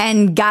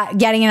and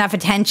getting enough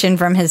attention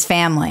from his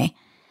family.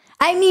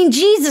 I mean,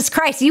 Jesus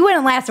Christ, you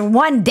wouldn't last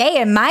one day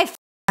in my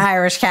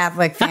Irish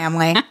Catholic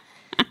family.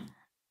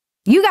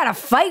 You got to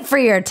fight for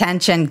your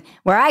attention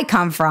where I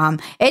come from.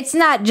 It's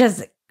not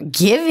just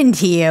given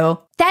to you.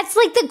 That's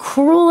like the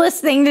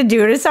cruelest thing to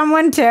do to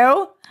someone,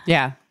 too.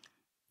 Yeah.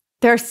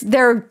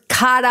 They're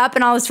caught up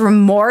in all this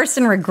remorse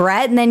and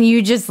regret, and then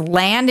you just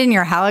land in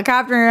your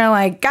helicopter and you're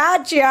like,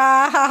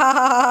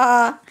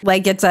 gotcha.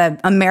 Like it's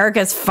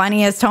America's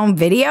Funniest Home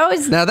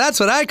Videos. Now that's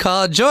what I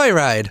call a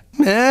joyride.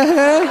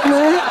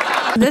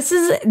 This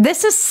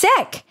is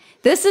sick.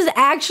 This is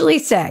actually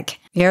sick.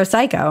 You're a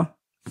psycho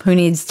who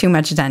needs too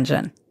much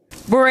attention.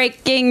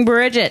 Breaking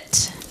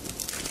Bridget.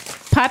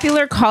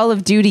 Popular Call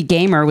of Duty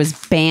gamer was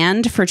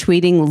banned for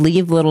tweeting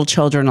 "Leave little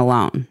children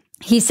alone."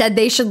 He said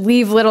they should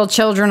leave little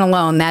children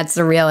alone. That's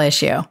the real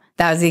issue.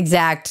 That was the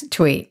exact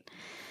tweet.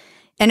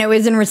 And it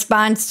was in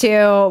response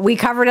to, we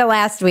covered it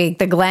last week,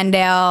 the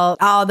Glendale,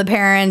 all the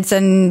parents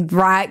and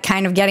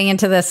kind of getting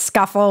into the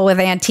scuffle with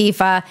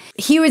Antifa.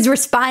 He was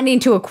responding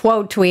to a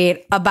quote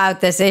tweet about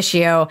this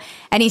issue.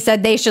 And he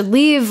said they should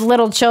leave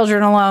little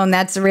children alone.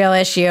 That's the real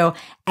issue.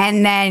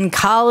 And then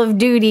Call of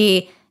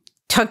Duty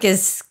took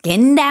his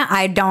skin down.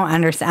 I don't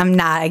understand. I'm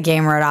not a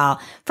gamer at all.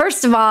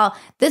 First of all,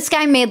 this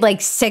guy made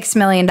like $6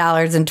 million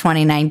in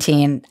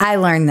 2019. I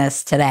learned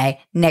this today,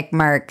 Nick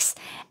Merckx.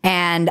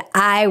 And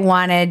I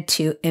wanted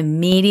to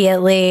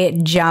immediately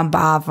jump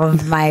off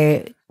of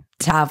my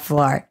top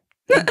floor.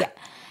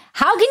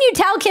 How can you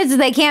tell kids that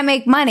they can't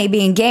make money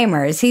being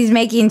gamers? He's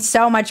making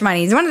so much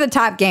money. He's one of the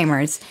top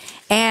gamers.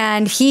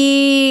 And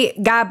he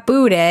got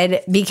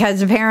booted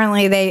because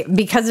apparently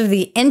because of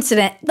the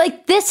incident.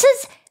 Like, this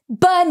is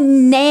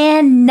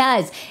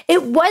bananas.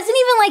 It wasn't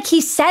even like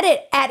he said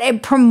it at a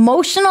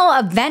promotional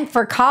event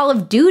for Call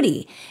of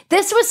Duty.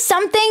 This was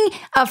something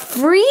a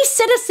free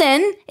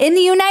citizen in the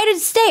United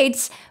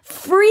States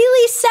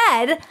freely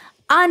said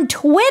on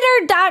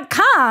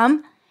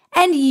twitter.com,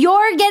 and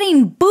you're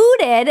getting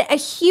booted, a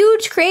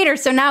huge creator.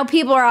 So now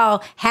people are all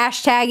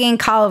hashtagging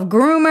Call of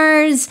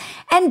Groomers.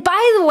 And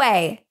by the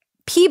way,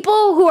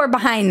 people who are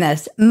behind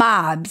this,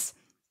 mobs,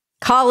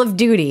 Call of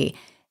Duty,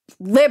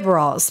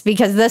 liberals,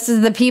 because this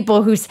is the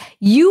people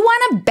you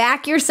want to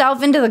back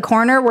yourself into the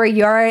corner where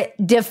you're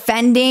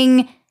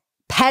defending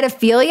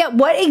pedophilia.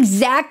 What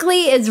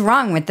exactly is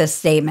wrong with this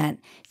statement?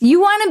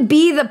 You want to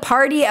be the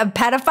party of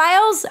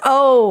pedophiles?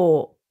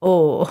 Oh,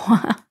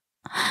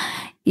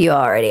 you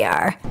already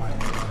are.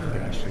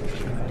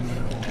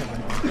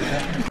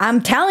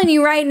 I'm telling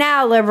you right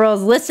now,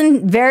 liberals,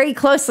 listen very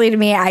closely to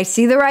me. I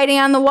see the writing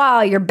on the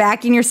wall. You're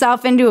backing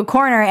yourself into a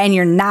corner and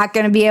you're not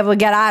going to be able to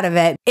get out of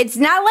it. It's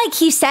not like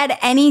he said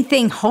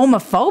anything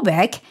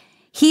homophobic.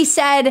 He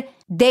said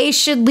they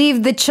should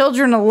leave the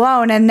children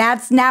alone, and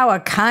that's now a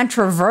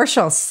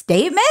controversial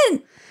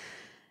statement?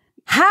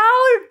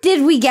 How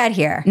did we get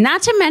here?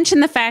 Not to mention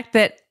the fact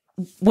that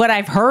what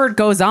I've heard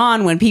goes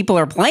on when people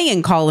are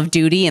playing Call of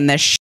Duty and the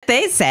shit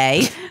they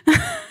say.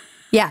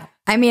 Yeah.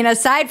 I mean,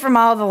 aside from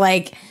all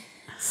the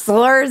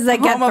slurs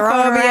that get thrown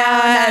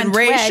around and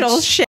racial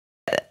shit,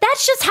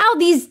 that's just how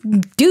these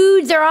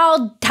dudes are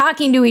all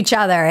talking to each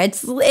other.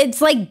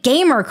 It's like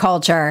gamer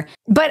culture.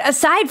 But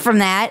aside from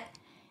that,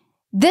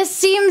 this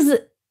seems,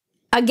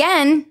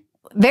 again,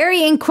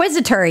 very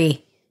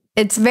inquisitory.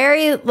 It's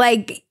very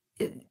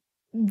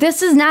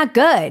this is not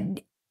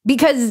good,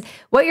 because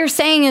what you're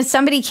saying is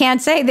somebody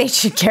can't say they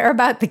should care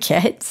about the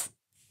kids.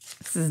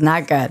 This is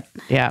not good.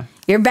 Yeah.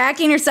 You're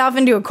backing yourself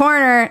into a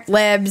corner,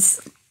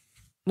 libs,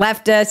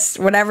 leftists,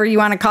 whatever you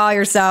want to call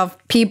yourself,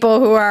 people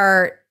who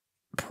are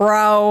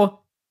pro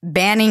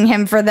banning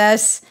him for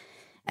this.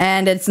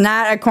 And it's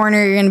not a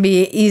corner you're going to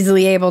be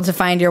easily able to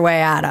find your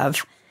way out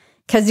of,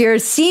 because you're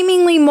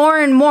seemingly more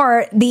and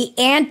more the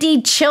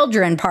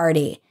anti-children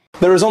party.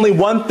 There is only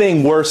one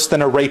thing worse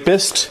than a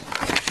rapist.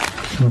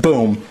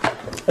 Boom.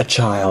 A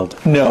child.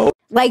 No.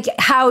 Like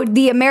how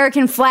the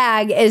American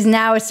flag is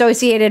now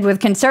associated with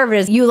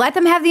conservatives. You let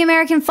them have the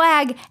American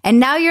flag,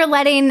 and now you're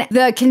letting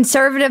the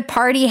conservative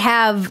party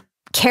have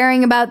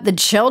caring about the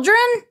children?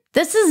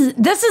 This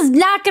is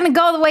not going to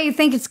go the way you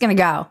think it's going to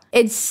go.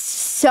 It's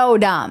so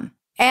dumb.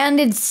 And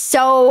it's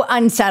so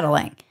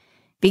unsettling.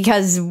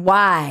 Because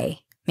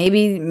why?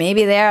 Maybe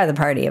they are the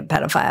party of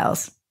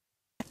pedophiles.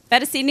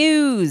 Fantasy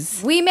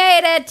news. We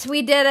made it.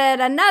 We did it.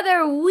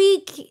 Another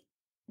week.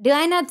 Do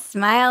I not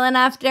smile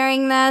enough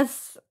during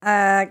this?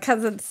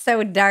 Because it's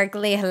so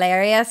darkly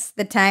hilarious,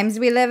 the times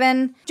we live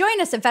in. Join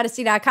us at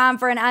PHETASY.com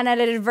for an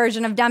unedited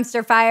version of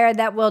Dumpster Fire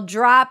that will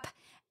drop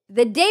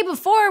the day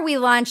before we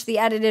launch the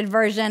edited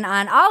version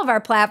on all of our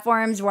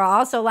platforms. We're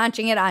also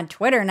launching it on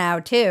Twitter now,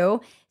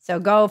 too. So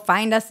go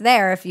find us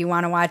there if you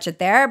want to watch it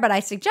there. But I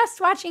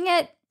suggest watching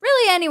it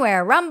really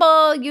anywhere.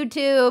 Rumble,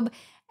 YouTube,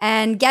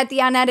 and get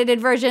the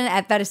unedited version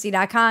at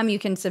PHETASY.com. You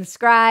can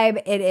subscribe.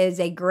 It is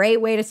a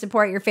great way to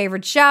support your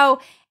favorite show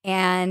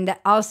and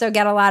also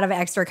get a lot of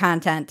extra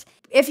content.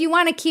 If you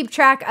want to keep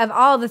track of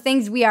all the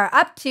things we are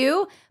up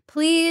to,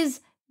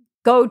 please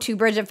go to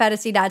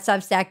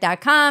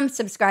bridgetphetasy.substack.com,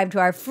 subscribe to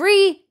our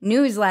free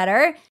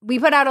newsletter. We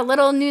put out a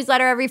little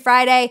newsletter every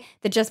Friday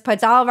that just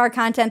puts all of our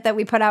content that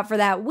we put out for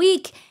that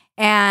week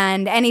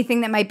and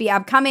anything that might be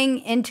upcoming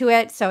into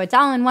it. So it's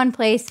all in one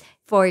place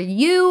for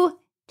you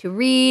to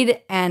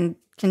read and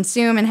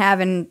consume and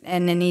have in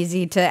an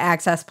easy to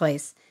access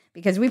place.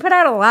 Because we put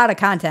out a lot of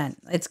content.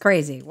 It's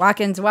crazy.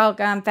 Walk-ins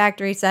welcome,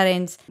 factory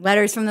settings,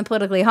 letters from the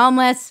politically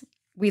homeless.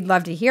 We'd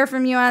love to hear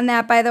from you on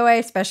that, by the way,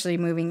 especially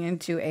moving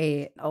into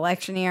a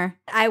election year.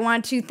 I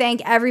want to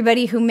thank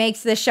everybody who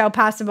makes this show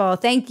possible.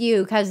 Thank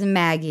you, Cousin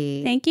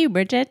Maggie. Thank you,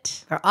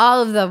 Bridget. For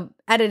all of the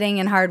editing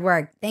and hard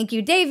work. Thank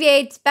you, Dave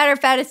Yates, Better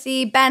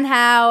Fantasy, Ben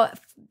Howe,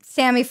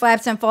 Sammy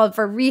Flaps and Fold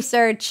for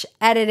research,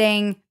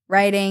 editing,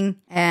 writing,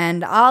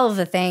 and all of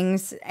the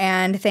things.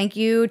 And thank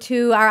you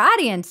to our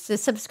audience, to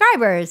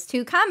subscribers,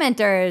 to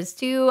commenters,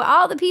 to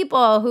all the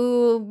people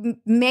who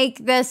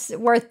make this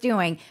worth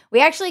doing. We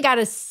actually got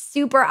a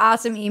super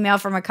awesome email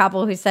from a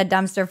couple who said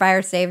dumpster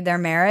fire saved their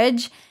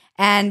marriage.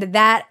 And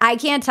that, I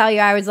can't tell you,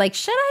 I was like,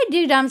 should I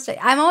do dumpster?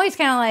 I'm always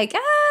kind of like,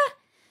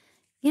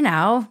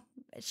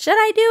 should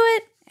I do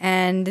it?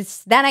 And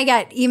then I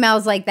got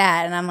emails like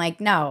that, and I'm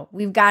like, no,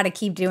 we've got to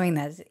keep doing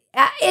this.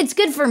 It's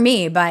good for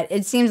me, but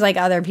it seems like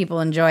other people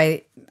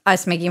enjoy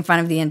us making fun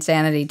of the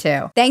insanity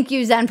too. Thank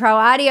you, Zen Pro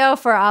Audio,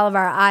 for all of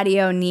our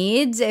audio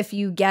needs. If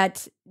you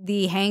get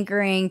the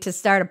hankering to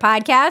start a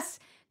podcast,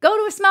 go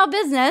to a small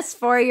business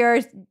for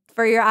your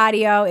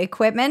audio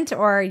equipment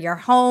or your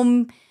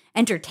home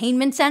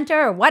entertainment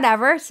center or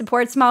whatever.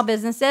 Support small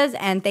businesses.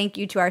 And thank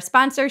you to our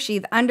sponsor,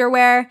 Sheath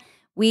Underwear.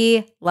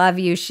 We love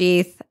you,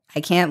 Sheath. I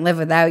can't live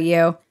without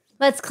you.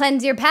 Let's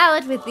cleanse your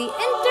palate with the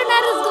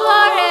Internet is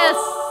Glorious.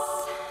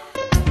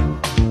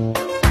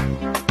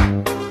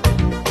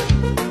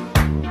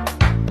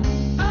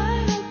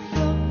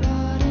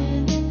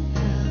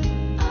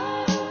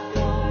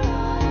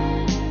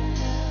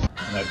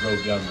 And I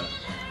drove down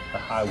the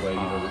highway,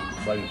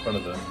 right in front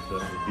of the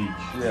beach.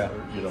 Yeah.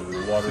 Or,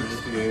 where the water is.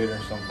 68 or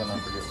something, I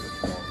forget what it's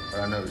called. But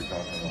I know what you're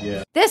talking about.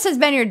 Yeah. This has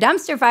been your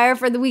Dumpster Fire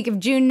for the week of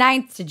June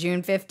 9th to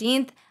June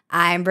 15th.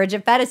 I'm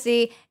Bridget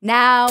PHETASY.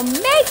 Now make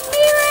me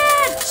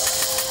rich!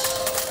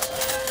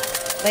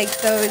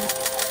 Like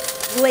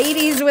those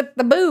ladies with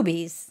the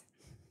boobies.